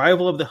 a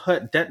rival of the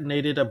Hutt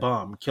detonated a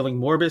bomb, killing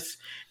Morbus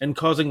and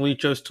causing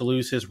Lichos to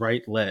lose his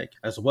right leg,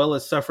 as well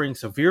as suffering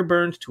severe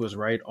burns to his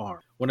right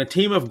arm. When a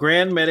team of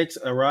Grand Medics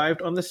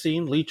arrived on the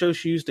scene,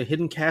 Lichos used a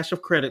hidden cache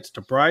of credits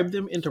to bribe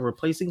them into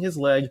replacing his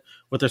leg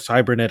with a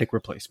cybernetic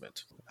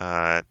replacement.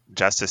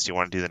 Justice, do you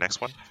want to do the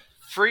next one?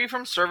 Free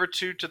from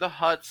servitude to the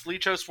Hutts,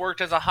 Lichos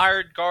worked as a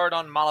hired guard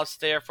on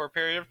Malastair for a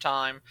period of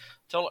time,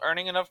 till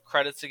earning enough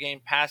credits to gain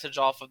passage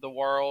off of the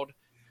world.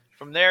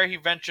 From there, he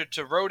ventured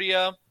to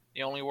Rhodia,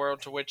 the only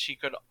world to which he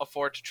could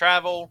afford to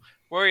travel,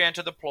 where he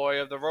entered the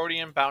ploy of the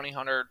Rhodian bounty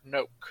hunter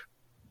Noke,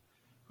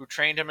 who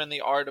trained him in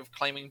the art of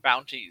claiming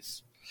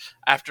bounties.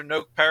 After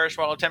Noke perished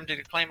while attempting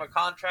to claim a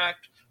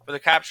contract for the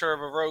capture of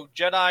a rogue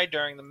Jedi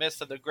during the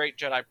midst of the Great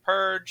Jedi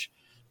Purge,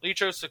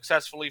 Lichos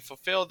successfully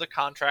fulfilled the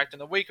contract in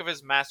the wake of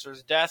his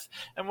master's death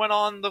and went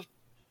on to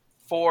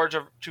forge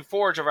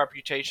a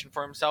reputation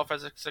for himself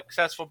as a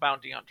successful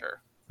bounty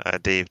hunter.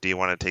 Dave, do you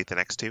want to take the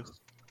next two?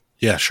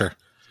 Yeah, sure.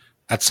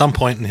 At some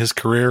point in his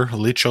career,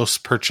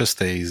 Lichos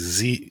purchased a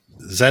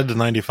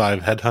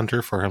Z95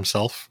 headhunter for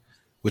himself,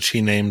 which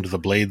he named the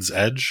Blade's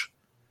Edge.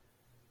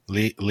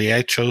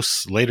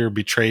 Lichos later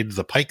betrayed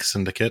the Pike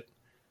Syndicate,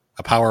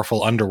 a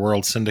powerful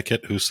underworld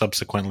syndicate who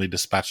subsequently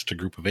dispatched a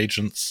group of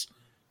agents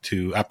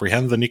to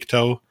apprehend the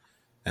Nikto,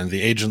 and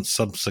the agents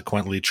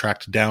subsequently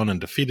tracked down and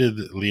defeated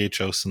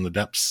Lichos in the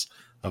depths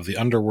of the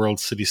underworld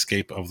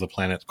cityscape of the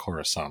planet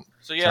Coruscant.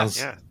 So yeah,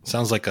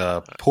 Sounds like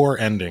a poor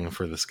ending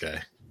for this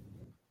guy.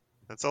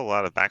 That's a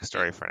lot of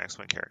backstory for an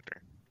X-Wing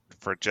character.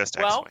 For just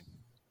Well,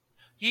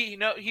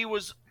 X-Wing. he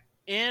was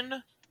in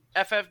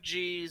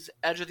FFG's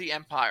Edge of the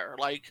Empire.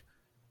 Like,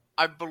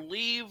 I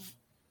believe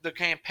the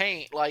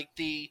campaign, like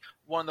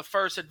one of the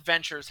first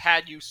adventures,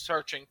 had you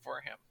searching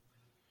for him.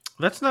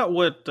 That's not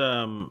what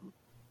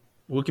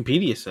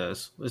Wikipedia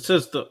says. It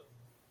says the.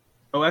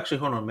 Oh, actually,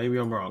 hold on. Maybe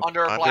I'm wrong.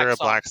 Under a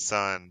Black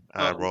Sun.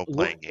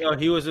 Role-playing game.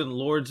 He was in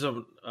Lords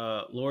of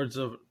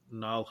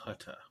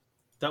Nalhutta.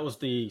 That was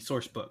the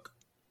source book.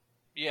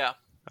 Yeah.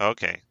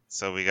 Okay,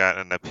 so we got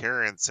an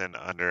appearance in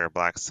Under a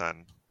Black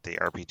Sun, the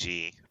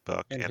RPG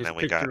book, And and his then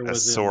we got picture a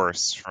was in-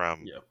 source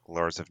from Yep.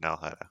 Lords of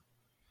Nalhutta.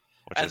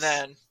 And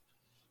then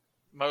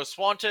Most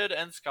Wanted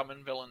and Scum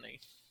and Villainy.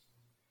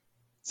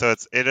 So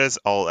it is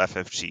all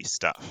FFG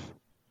stuff.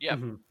 Yep.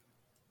 Mhm.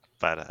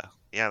 But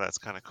yeah, that's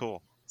kind of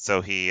cool.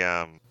 So he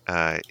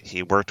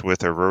worked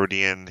with a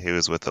Rhodian who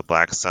was with the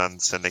Black Sun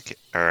Syndicate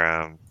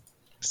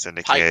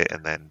Pike.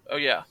 and then Oh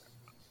yeah.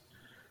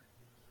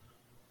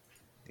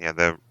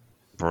 the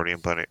Rhodian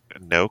buddy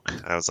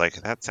Noke. I was like,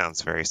 that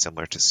sounds very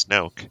similar to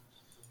Snoke.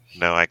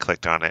 No, I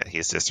clicked on it.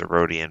 He's just a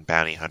Rhodian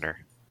bounty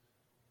hunter.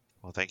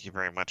 Well, thank you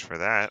very much for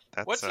that.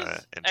 That's What's an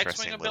his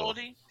interesting X-Wing little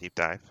ability? deep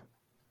dive.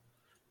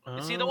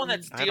 Is he the one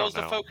that I steals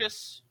don't the know.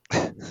 focus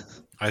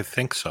I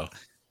think so.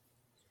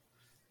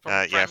 from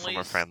Yeah, from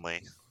a friendlies?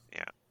 friendly.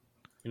 Yeah.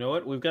 You know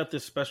what? We've got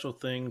this special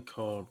thing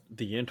called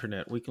the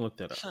internet. We can look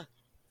that up.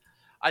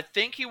 I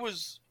think he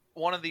was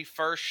one of the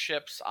first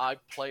ships I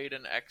played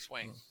in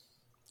X-Wing.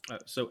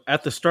 So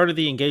at the start of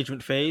the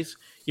engagement phase,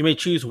 you may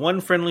choose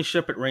one friendly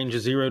ship at range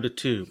 0 to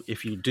 2.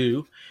 If you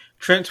do,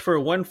 transfer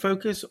one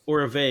focus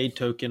or evade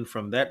token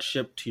from that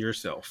ship to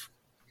yourself.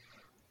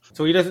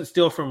 So he doesn't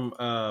steal from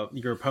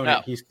your opponent.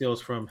 No. He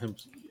steals from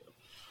his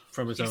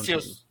He own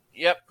steals. team.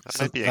 Yep. That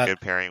So might be a that-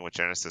 good pairing with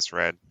Genesis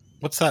Red.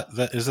 What's that?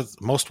 Is it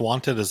Most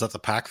Wanted? Is that the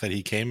pack that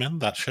he came in,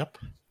 that ship?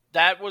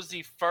 That was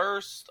the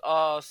first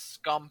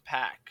Scum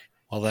pack.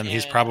 Well, then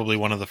he's And- probably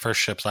one of the first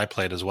ships I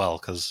played as well,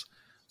 because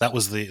that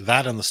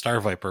and the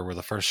Star Viper were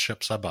the first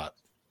ships I bought.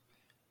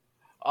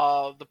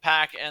 The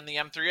Pack and the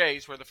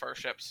M3As were the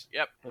first ships.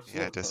 Yep.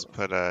 Yeah, just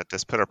put a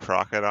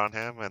Procket on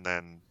him, and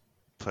then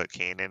put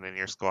Kanan in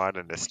your squad,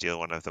 and just steal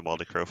one of the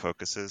Multicrow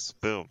focuses.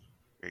 Boom,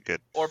 you're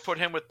good. Or put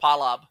him with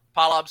Palob.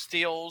 Palob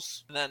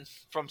steals, and then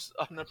from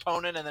an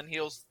opponent, and then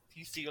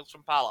he steals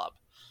from Palob.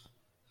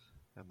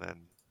 And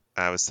then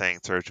I was saying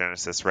throw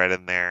Genesis Red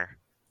in there.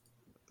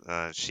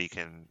 She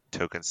can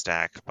token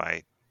stack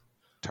by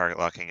target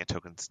locking a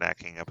token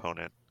stacking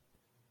opponent.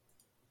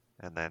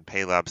 And then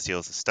Palob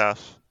steals the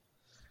stuff.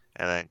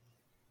 And then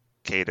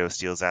Kato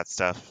steals that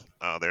stuff.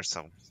 Oh, there's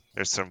some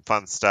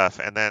fun stuff.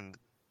 And then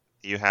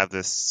you have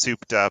this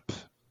souped up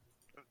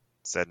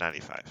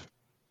Z95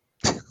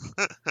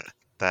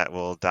 that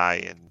will die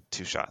in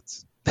 2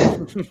 shots.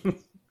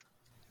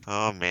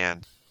 Oh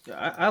man.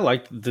 I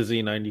liked the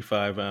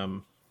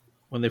Z95.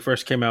 When they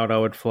first came out, I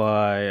would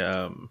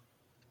fly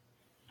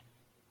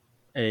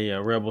a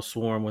Rebel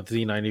Swarm with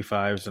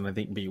Z95s and I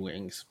think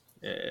B-Wings.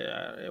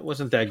 It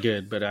wasn't that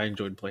good, but I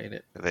enjoyed playing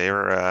it. They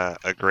were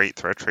a great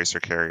threat tracer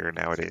carrier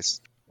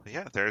nowadays.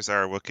 Yeah, there's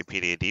our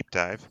Wikipedia deep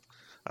dive.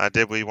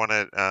 Did we want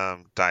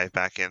to dive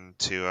back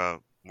into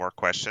more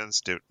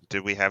questions?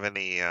 Did we have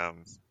any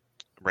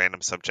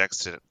random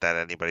subjects that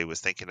anybody was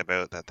thinking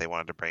about that they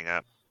wanted to bring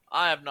up?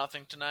 I have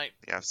nothing tonight.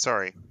 Yeah,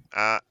 sorry.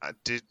 How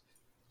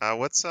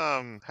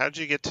did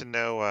you get to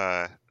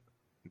know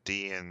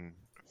D and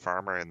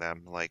Farmer and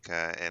them, like,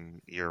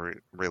 and your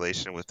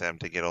relation with them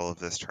to get all of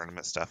this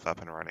tournament stuff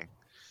up and running?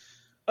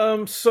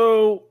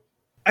 So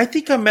I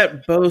think I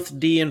met both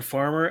D and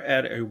Farmer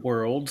at a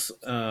Worlds,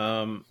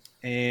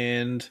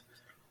 and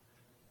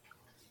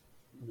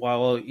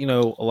while, you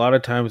know, a lot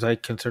of times I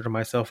consider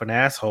myself an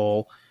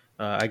asshole,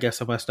 I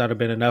guess I must not have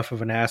been enough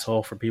of an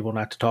asshole for people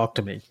not to talk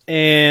to me.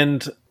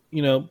 And,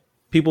 you know,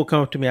 people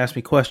come up to me, ask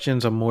me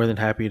questions. I'm more than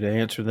happy to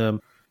answer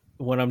them.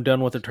 When I'm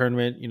done with the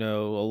tournament, you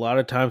know, a lot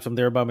of times I'm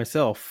there by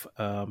myself,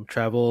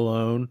 travel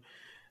alone.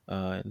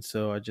 And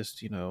so I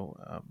just, you know,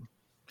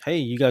 hey,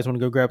 you guys want to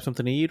go grab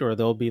something to eat? Or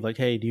they'll be like,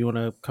 hey, do you want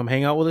to come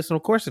hang out with us? And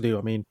of course I do.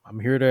 I mean, I'm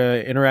here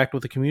to interact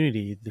with the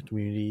community. The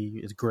community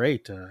is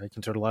great. I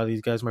consider a lot of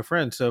these guys my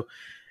friends. So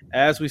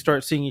as we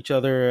start seeing each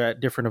other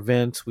at different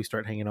events, we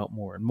start hanging out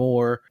more and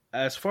more.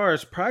 As far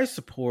as prize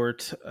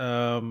support,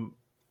 at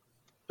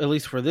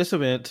least for this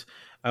event,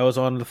 I was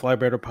on the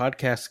Flybetter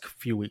podcast a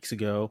few weeks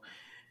ago.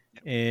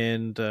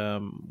 And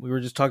we were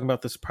just talking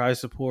about this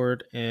prize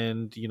support.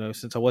 And, you know,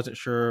 since I wasn't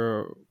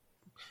sure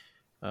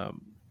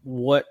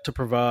what to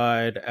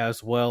provide,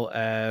 as well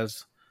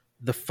as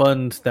the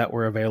funds that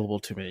were available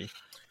to me.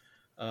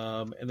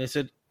 And they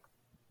said,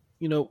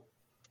 you know,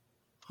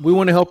 we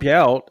want to help you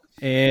out.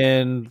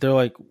 And they're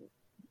like,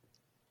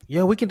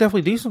 yeah, we can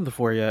definitely do something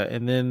for you.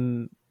 And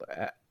then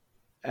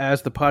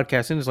as the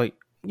podcast ends, like,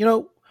 you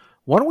know,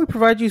 why don't we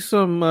provide you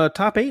some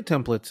top 8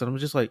 templates? And I'm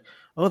just like,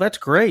 oh, that's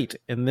great.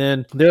 And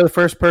then they're the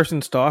first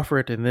persons to offer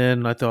it. And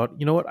then I thought,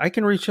 you know what, I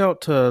can reach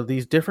out to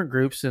these different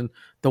groups, and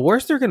the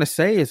worst they're going to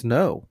say is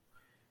no.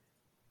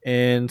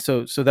 And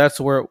so that's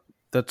what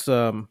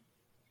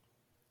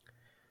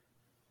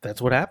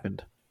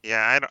happened.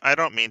 Yeah, I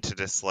don't mean to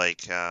just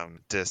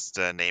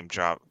name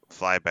drop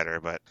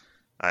Flybetter, but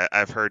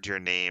I've heard your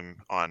name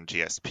on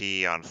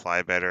GSP, on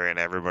Flybetter, and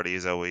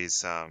everybody's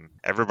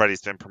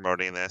been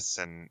promoting this.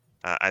 And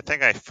I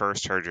think I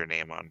first heard your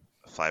name on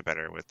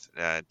Flybetter with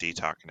D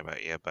talking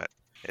about you, but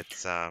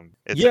it's a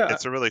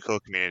really cool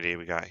community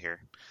we got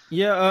here.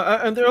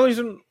 Yeah, and the only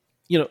reason,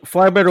 you know,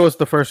 Flybetter was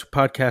the first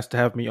podcast to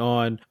have me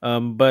on,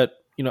 but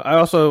you know, I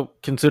also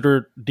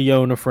consider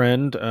Dion a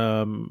friend.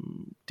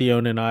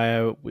 Dion and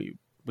I,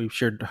 we've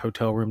shared a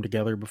hotel room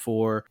together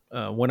before.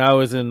 When I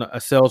was in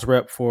a sales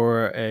rep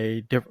for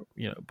a different,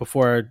 you know,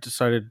 before I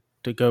decided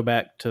to go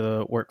back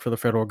to work for the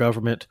federal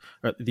government,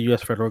 or the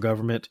U.S. federal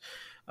government,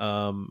 you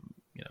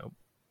know,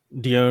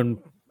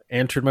 Dion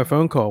answered my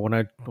phone call when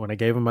I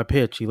gave him my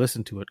pitch. He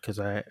listened to it because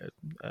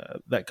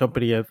that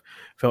company I've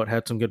felt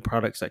had some good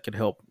products that could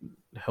help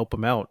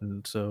him out.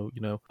 And so,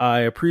 you know, I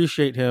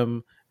appreciate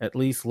him at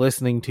least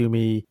listening to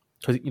me,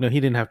 because, you know, he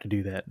didn't have to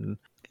do that. And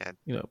yeah,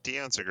 you know,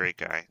 Dion's a great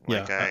guy.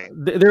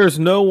 There is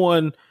no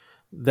one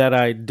that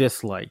I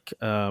dislike.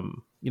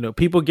 You know,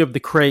 people give the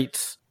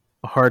crates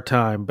a hard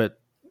time, but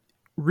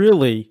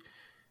really,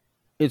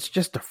 it's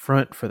just a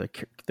front for the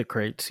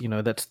crates. You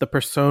know, that's the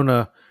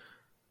persona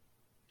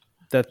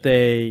that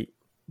they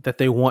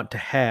want to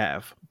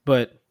have.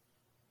 But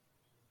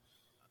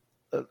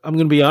I'm going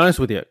to be honest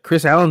with you,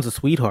 Chris Allen's a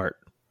sweetheart.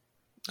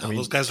 I mean,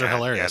 those guys are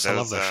hilarious. I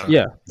love that show.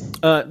 Yeah.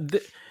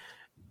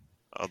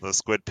 All those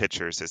squid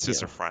pictures, it's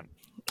just a front.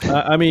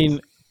 I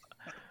mean,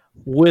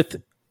 with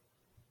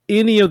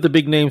any of the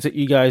big names that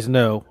you guys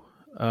know,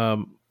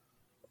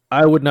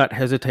 I would not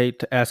hesitate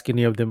to ask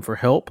any of them for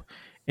help.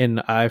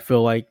 And I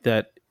feel like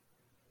that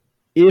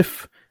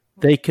if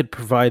they could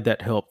provide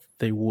that help,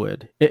 they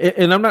would.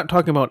 And I'm not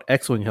talking about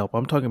X-Wing help.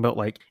 I'm talking about,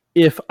 like,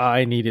 if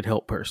I needed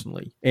help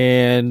personally.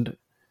 And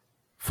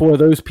for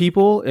those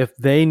people, if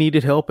they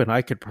needed help and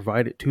I could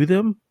provide it to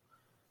them,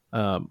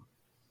 I,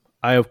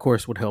 of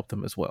course, would help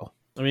them as well.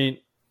 I mean,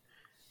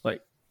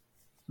 like,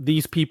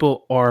 these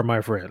people are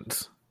my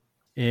friends.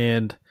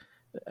 And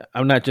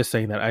I'm not just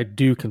saying that. I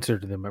do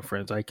consider them my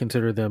friends. I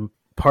consider them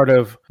part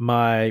of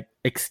my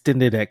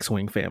extended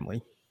X-Wing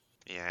family.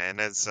 Yeah,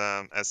 and as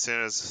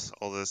soon as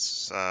all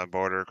this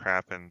border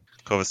crap and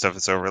COVID stuff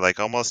is over, like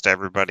almost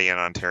everybody in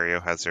Ontario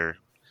has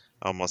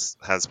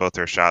both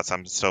their shots.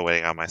 I'm still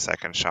waiting on my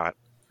second shot.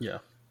 Yeah.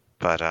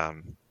 But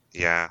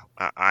yeah,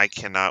 I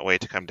cannot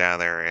wait to come down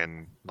there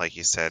and, like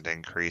you said,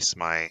 increase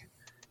my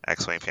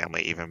X-Wing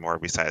family even more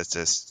besides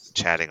just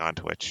chatting on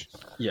Twitch.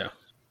 Yeah.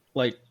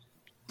 Like,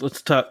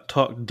 let's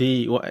talk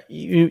D. Well,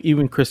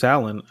 even Chris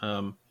Allen.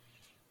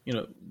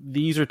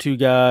 These are two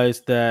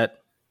guys that,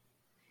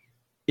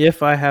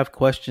 if I have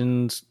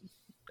questions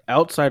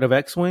outside of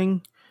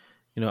X-Wing,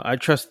 I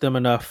trust them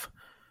enough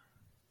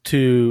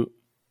to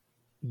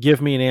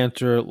give me an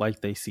answer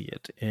like they see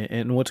it.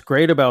 And what's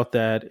great about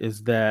that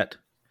is that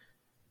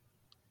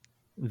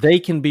they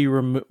can be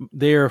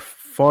they are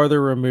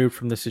farther removed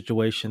from the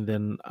situation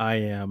than I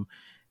am.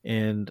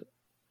 And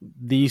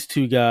these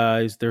two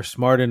guys, they're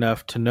smart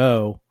enough to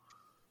know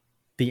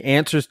the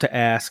answers to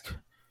ask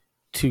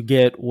to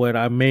get what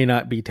I may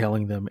not be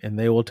telling them, and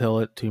they will tell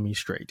it to me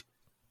straight.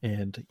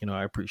 And,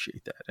 I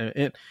appreciate that.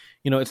 And,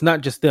 it's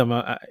not just them.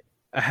 I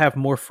have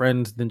more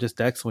friends than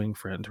just X-Wing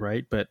friends,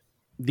 right? But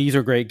these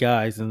are great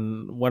guys.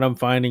 And what I'm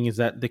finding is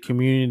that the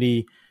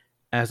community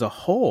as a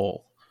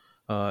whole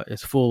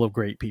is full of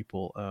great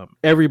people.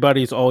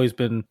 Everybody's always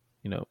been,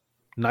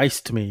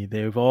 nice to me.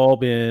 They've all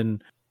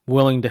been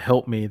willing to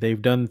help me.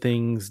 They've done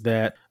things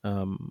that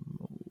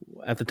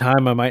at the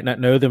time I might not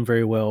know them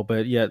very well,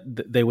 but yet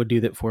they would do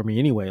that for me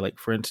anyway. Like,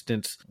 for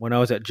instance, when I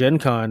was at Gen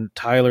Con,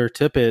 Tyler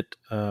Tippett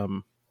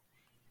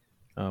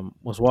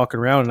was walking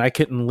around, and I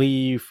couldn't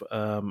leave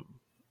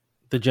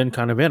the Gen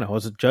Con event. I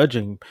was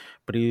judging,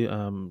 but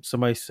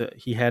somebody said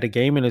he had a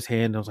game in his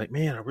hand. I was like,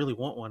 man, I really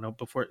want one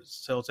before it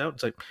sells out.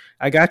 It's like,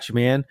 I got you,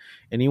 man.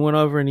 And he went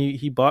over and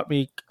he bought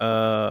me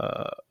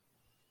a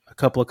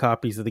couple of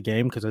copies of the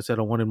game because I said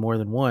I wanted more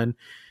than one.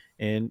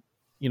 And,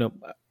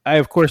 I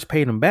of course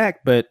paid him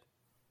back, but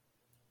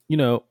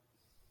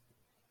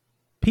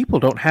people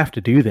don't have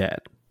to do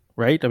that,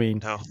 right? I mean,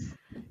 No.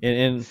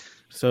 and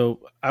so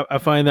I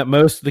find that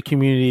most of the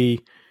community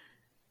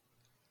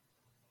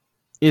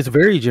is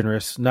very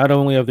generous, not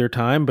only of their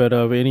time, but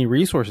of any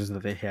resources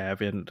that they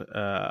have. And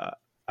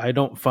I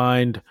don't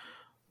find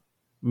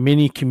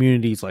many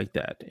communities like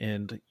that.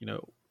 And,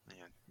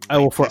 I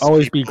will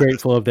always be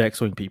grateful of the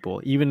X-Wing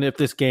people. Even if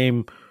this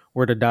game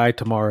were to die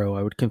tomorrow,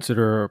 I would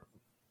consider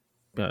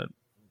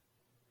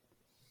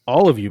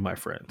all of you my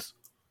friends.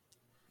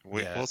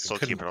 We'll still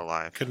keep it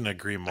alive. Couldn't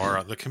agree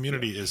more. The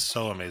community is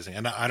so amazing.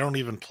 And I don't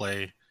even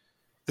play.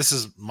 This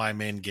is my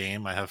main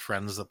game. I have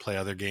friends that play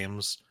other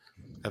games.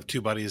 I have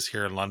two buddies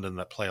here in London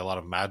that play a lot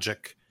of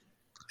Magic.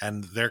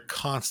 And they're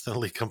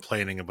constantly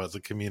complaining about the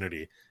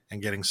community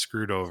and getting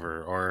screwed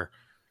over or,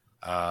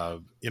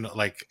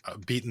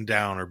 beaten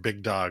down or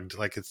big dogged.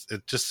 Like,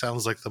 it just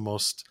sounds like the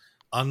most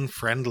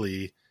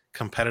unfriendly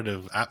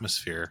competitive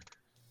atmosphere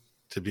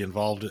to be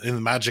involved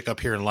in Magic up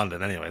here in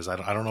London. Anyways,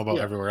 I don't know about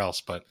everywhere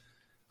else, but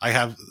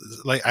I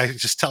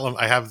just tell them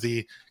I have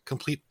the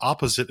complete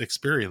opposite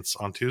experience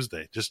on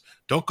Tuesday. Just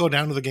don't go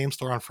down to the game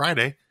store on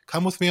Friday.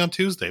 Come with me on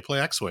Tuesday. Play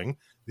X-Wing.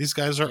 These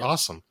guys are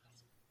awesome.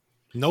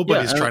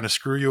 Nobody's trying to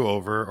screw you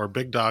over or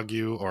big dog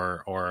you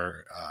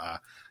or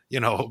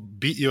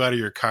beat you out of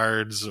your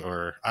cards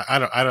or I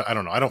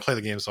don't know. I don't play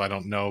the game, so I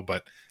don't know.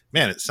 But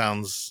man, it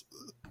sounds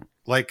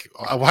like,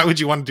 why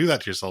would you want to do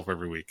that to yourself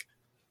every week?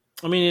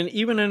 I mean, and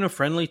even in a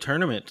friendly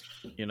tournament,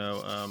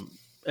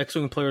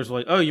 X-Wing players are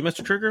like, "Oh, you missed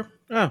a trigger?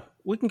 Oh,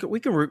 we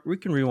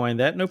can rewind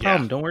that. No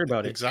problem. Don't worry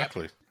about it."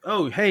 Exactly.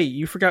 Oh, hey,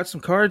 you forgot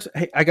some cards?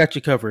 Hey, I got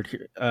you covered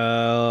here.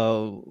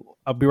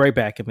 I'll be right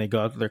back. And they go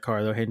out to their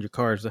car. They'll hand you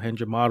cards. They'll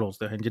hand you models.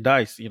 They'll hand you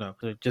dice.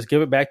 Just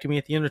give it back to me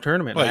at the end of the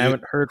tournament. Well, I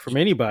haven't heard from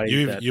anybody.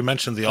 You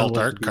mentioned the alt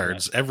art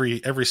cards.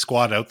 Every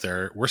squad out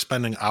there, we're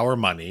spending our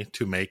money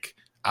to make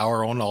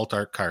our own alt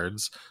art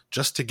cards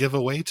just to give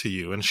away to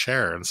you and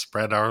share and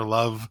spread our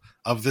love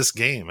of this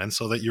game, and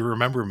so that you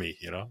remember me.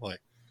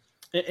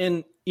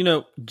 And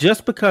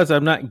just because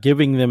I'm not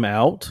giving them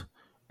out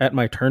at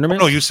my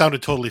tournament. No, you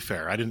sounded totally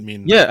fair. I didn't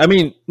mean. Yeah, I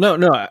mean,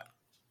 no,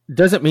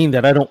 doesn't mean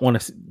that I don't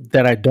want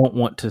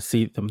to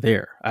see them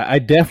there. I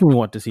definitely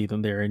want to see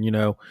them there,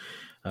 and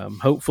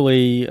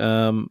hopefully,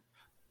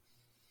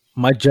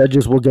 my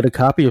judges will get a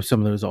copy of some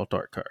of those alt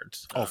art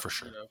cards. Oh, for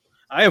sure.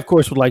 I of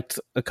course would like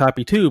a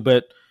copy too,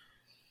 but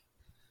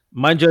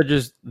my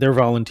judges, they're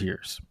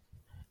volunteers,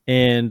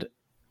 and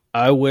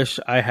I wish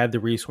I had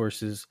the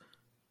resources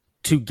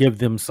to give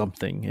them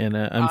something, and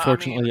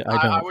unfortunately,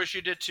 I don't. I wish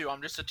you did too.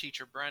 I'm just a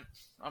teacher, Brent.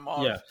 I'm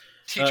on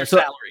teacher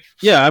salary.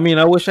 Yeah, I mean,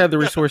 I wish I had the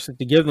resources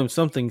to give them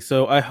something.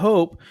 So I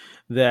hope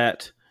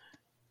that,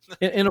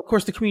 and of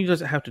course, the community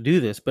doesn't have to do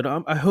this, but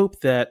I hope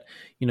that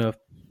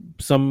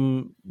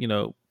some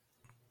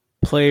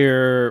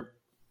player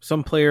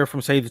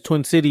from, say, the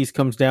Twin Cities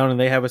comes down and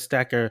they have a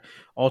stack of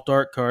alt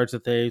art cards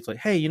that it's like,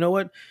 hey, you know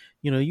what,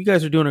 you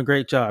guys are doing a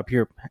great job.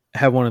 Here,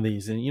 have one of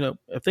these, and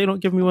if they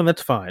don't give me one,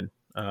 that's fine.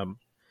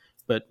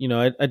 but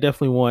I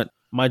definitely want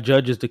my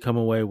judges to come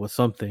away with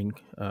something,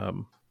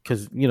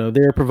 because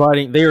they're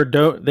providing, they are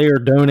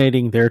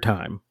donating their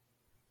time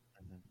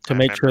to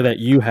make sure that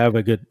you have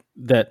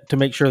to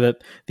make sure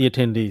that the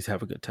attendees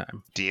have a good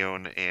time.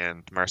 Dion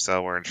and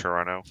Marcel were in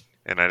Toronto,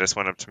 and I just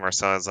went up to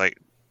Marcel. I was like,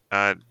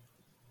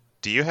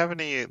 "Do you have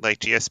any like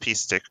GSP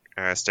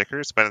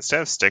stickers?" But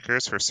instead of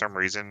stickers, for some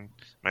reason,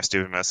 my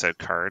stupid mouse said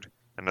card,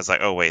 and I was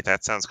like, "Oh wait,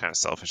 that sounds kind of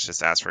selfish.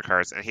 Just ask for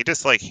cards." And he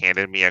just like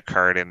handed me a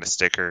card and a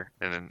sticker,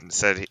 and then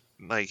said,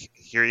 "Like,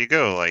 here you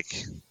go." Like,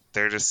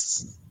 they're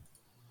just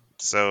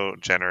so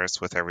generous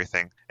with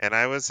everything. And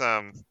I was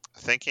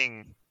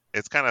thinking.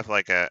 It's kind of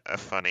like a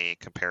funny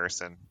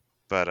comparison,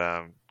 but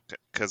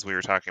because we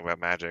were talking about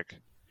Magic,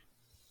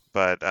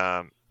 but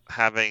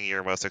having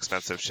your most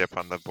expensive ship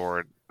on the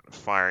board,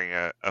 firing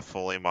a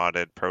fully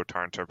modded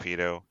proton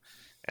torpedo,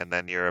 and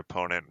then your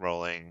opponent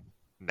rolling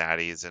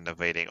natties and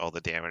evading all the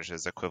damage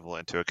is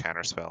equivalent to a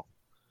counterspell.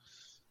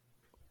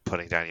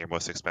 Putting down your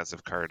most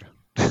expensive card.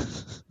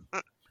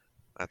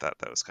 I thought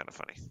that was kind of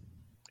funny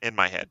in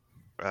my head.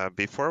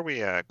 Before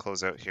we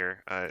close out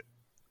here,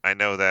 I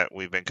know that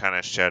we've been kind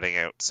of shouting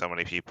out so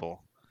many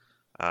people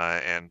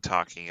and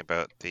talking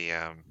about the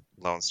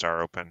Lone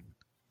Star Open.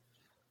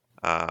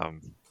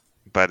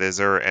 But is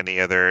there any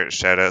other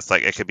shout-outs?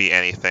 Like, it could be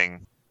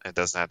anything. It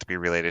doesn't have to be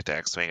related to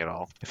X-Wing at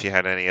all. If you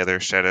had any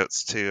other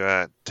shout-outs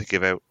to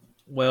give out.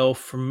 Well,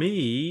 for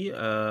me,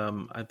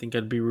 I think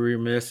I'd be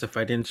remiss if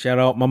I didn't shout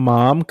out my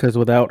mom, because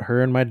without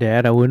her and my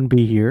dad, I wouldn't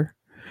be here.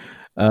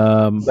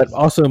 But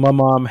also, my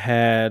mom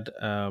had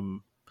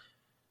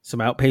some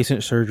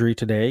outpatient surgery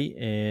today,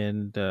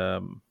 and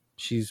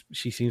she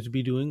seems to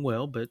be doing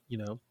well, but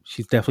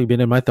she's definitely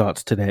been in my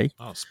thoughts today.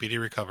 Oh, speedy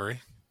recovery.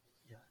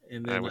 Yeah.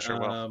 And then I wish her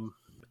well.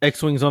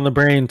 X-Wing's on the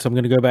brain, so I'm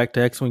going to go back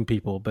to X-Wing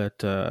people, but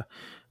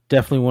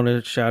definitely want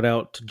to shout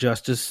out to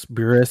Justice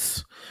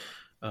Burris.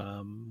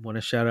 Want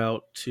to shout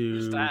out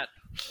to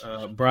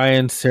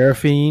Brian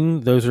Seraphine.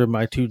 Those are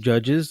my two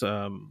judges.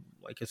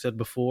 Like I said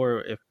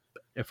before,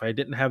 if I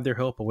didn't have their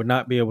help, I would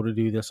not be able to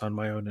do this on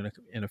my own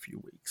in a few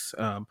weeks.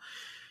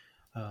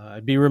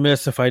 I'd be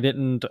remiss if I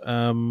didn't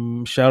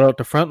shout out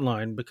to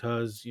Frontline,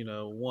 because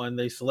one,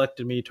 they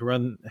selected me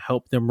to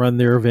help them run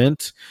their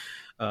event.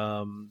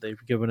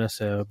 They've given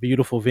us a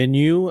beautiful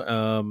venue.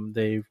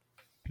 They've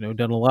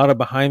done a lot of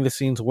behind the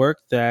scenes work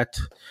that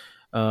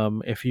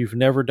if you've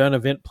never done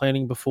event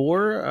planning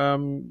before,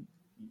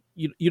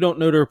 you don't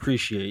know to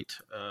appreciate.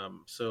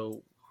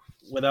 So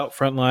without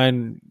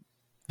Frontline,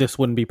 this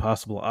wouldn't be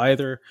possible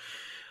either.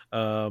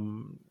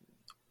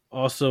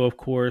 Also, of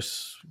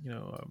course,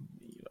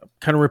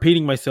 kind of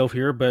repeating myself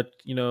here, but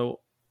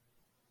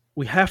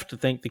we have to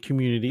thank the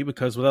community,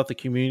 because without the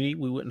community,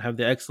 we wouldn't have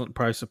the excellent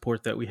prize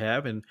support that we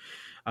have. And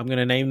I'm going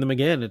to name them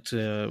again. It's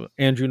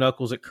Andrew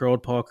Knuckles at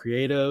Curled Paw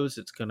Creatos.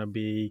 It's going to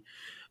be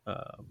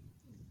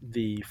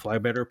the Fly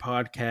Better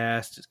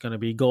podcast. It's going to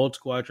be Gold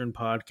Squadron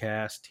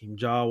podcast, Team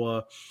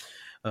Jawa,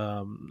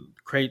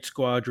 Crate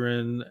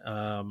Squadron,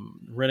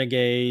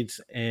 Renegades,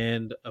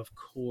 and of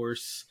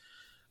course,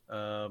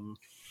 I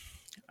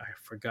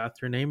forgot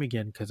their name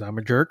again because I'm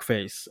a jerk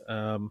face.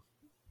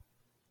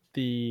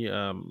 They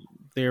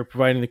are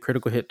providing the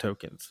critical hit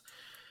tokens.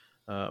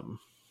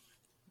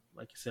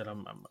 Like I said,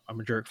 I'm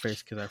a jerk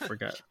face because I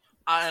forgot.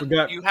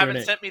 You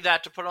haven't sent me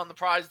that to put on the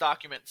prize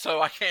document,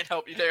 so I can't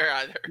help you there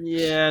either.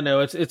 Yeah,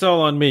 no, it's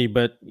all on me.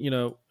 But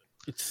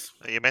it's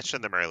You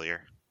mentioned them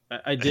earlier.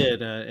 I did,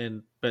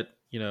 but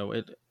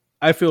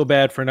I feel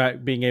bad for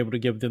not being able to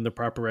give them the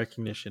proper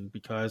recognition,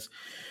 because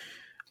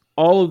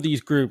all of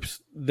these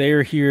groups,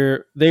 they're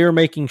here. They are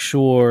making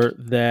sure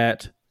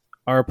that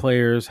our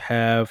players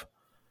have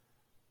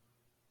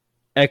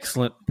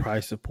excellent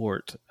prize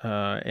support,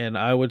 and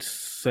I would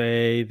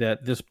say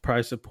that this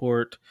prize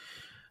support,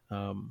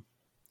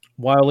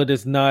 while it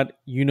is not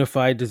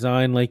unified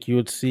design like you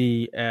would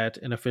see at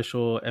an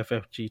official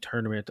FFG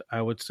tournament,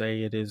 I would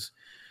say it is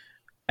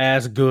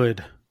as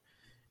good,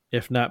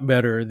 if not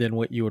better, than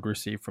what you would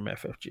receive from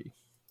FFG.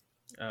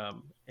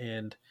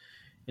 And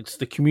it's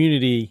the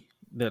community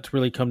that's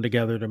really come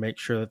together to make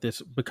sure that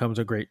this becomes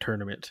a great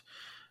tournament.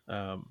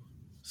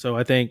 So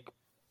I think,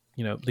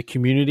 the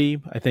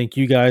community, I thank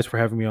you guys for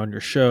having me on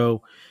your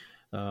show.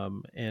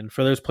 And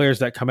for those players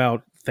that come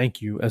out,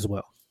 thank you as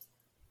well.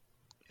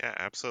 Yeah,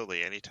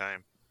 absolutely.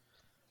 Anytime.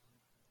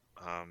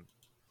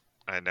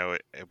 I know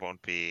it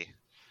won't be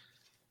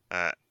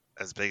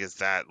as big as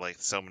that, like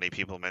so many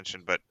people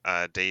mentioned, but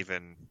Dave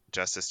and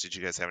Justice, did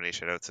you guys have any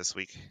shout-outs this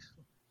week?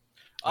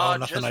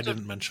 Nothing I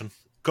didn't mention.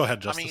 Go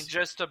ahead, Justice. I mean,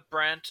 just to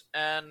Brent,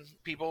 and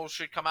people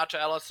should come out to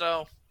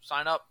LSO,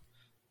 sign up.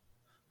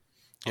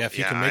 Yeah, if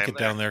you can make it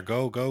down there,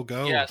 go.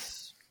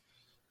 Yes.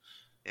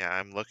 Yeah,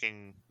 I'm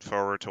looking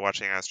forward to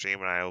watching on stream,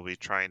 and I will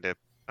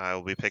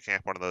be picking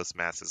up one of those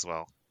mats as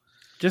well.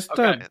 Just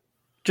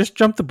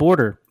jump the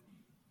border.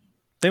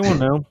 They won't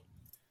know.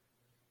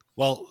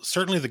 Well,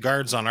 certainly the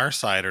guards on our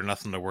side are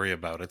nothing to worry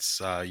about. It's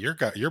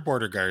your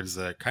border guards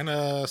that kind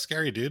of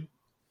scary, dude.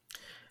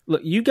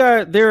 Look,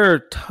 there are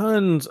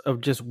tons of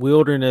just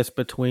wilderness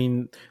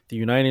between the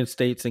United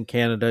States and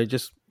Canada,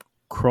 just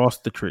cross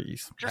the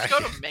trees. Just go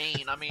to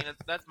Maine. I mean,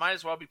 that might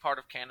as well be part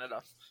of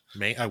Canada.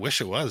 Maine. I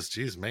wish it was.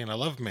 Jeez, Maine. I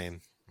love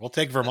Maine. We'll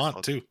take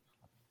Vermont too.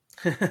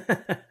 I'll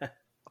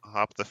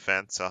hop the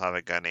fence. I'll have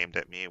a gun aimed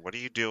at me. What are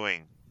you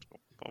doing?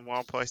 I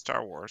want to play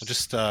Star Wars. We'll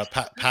just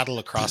paddle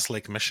across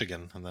Lake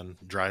Michigan and then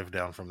drive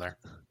down from there.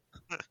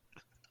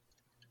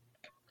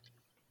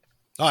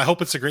 Oh, I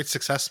hope it's a great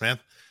success, man.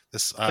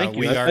 This Thank you.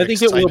 we are I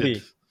think excited. it will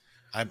be.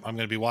 I'm going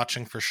to be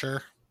watching for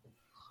sure,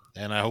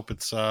 and I hope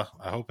it's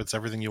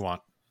everything you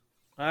want.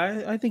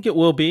 I think it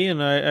will be,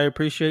 and I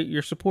appreciate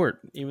your support.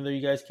 Even though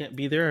you guys can't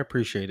be there, I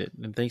appreciate it.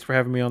 And thanks for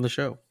having me on the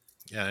show.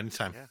 Yeah,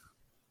 anytime. Yeah.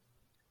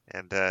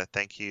 And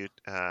thank you,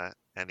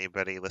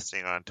 anybody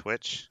listening on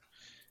Twitch,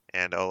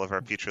 and all of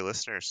our future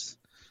listeners.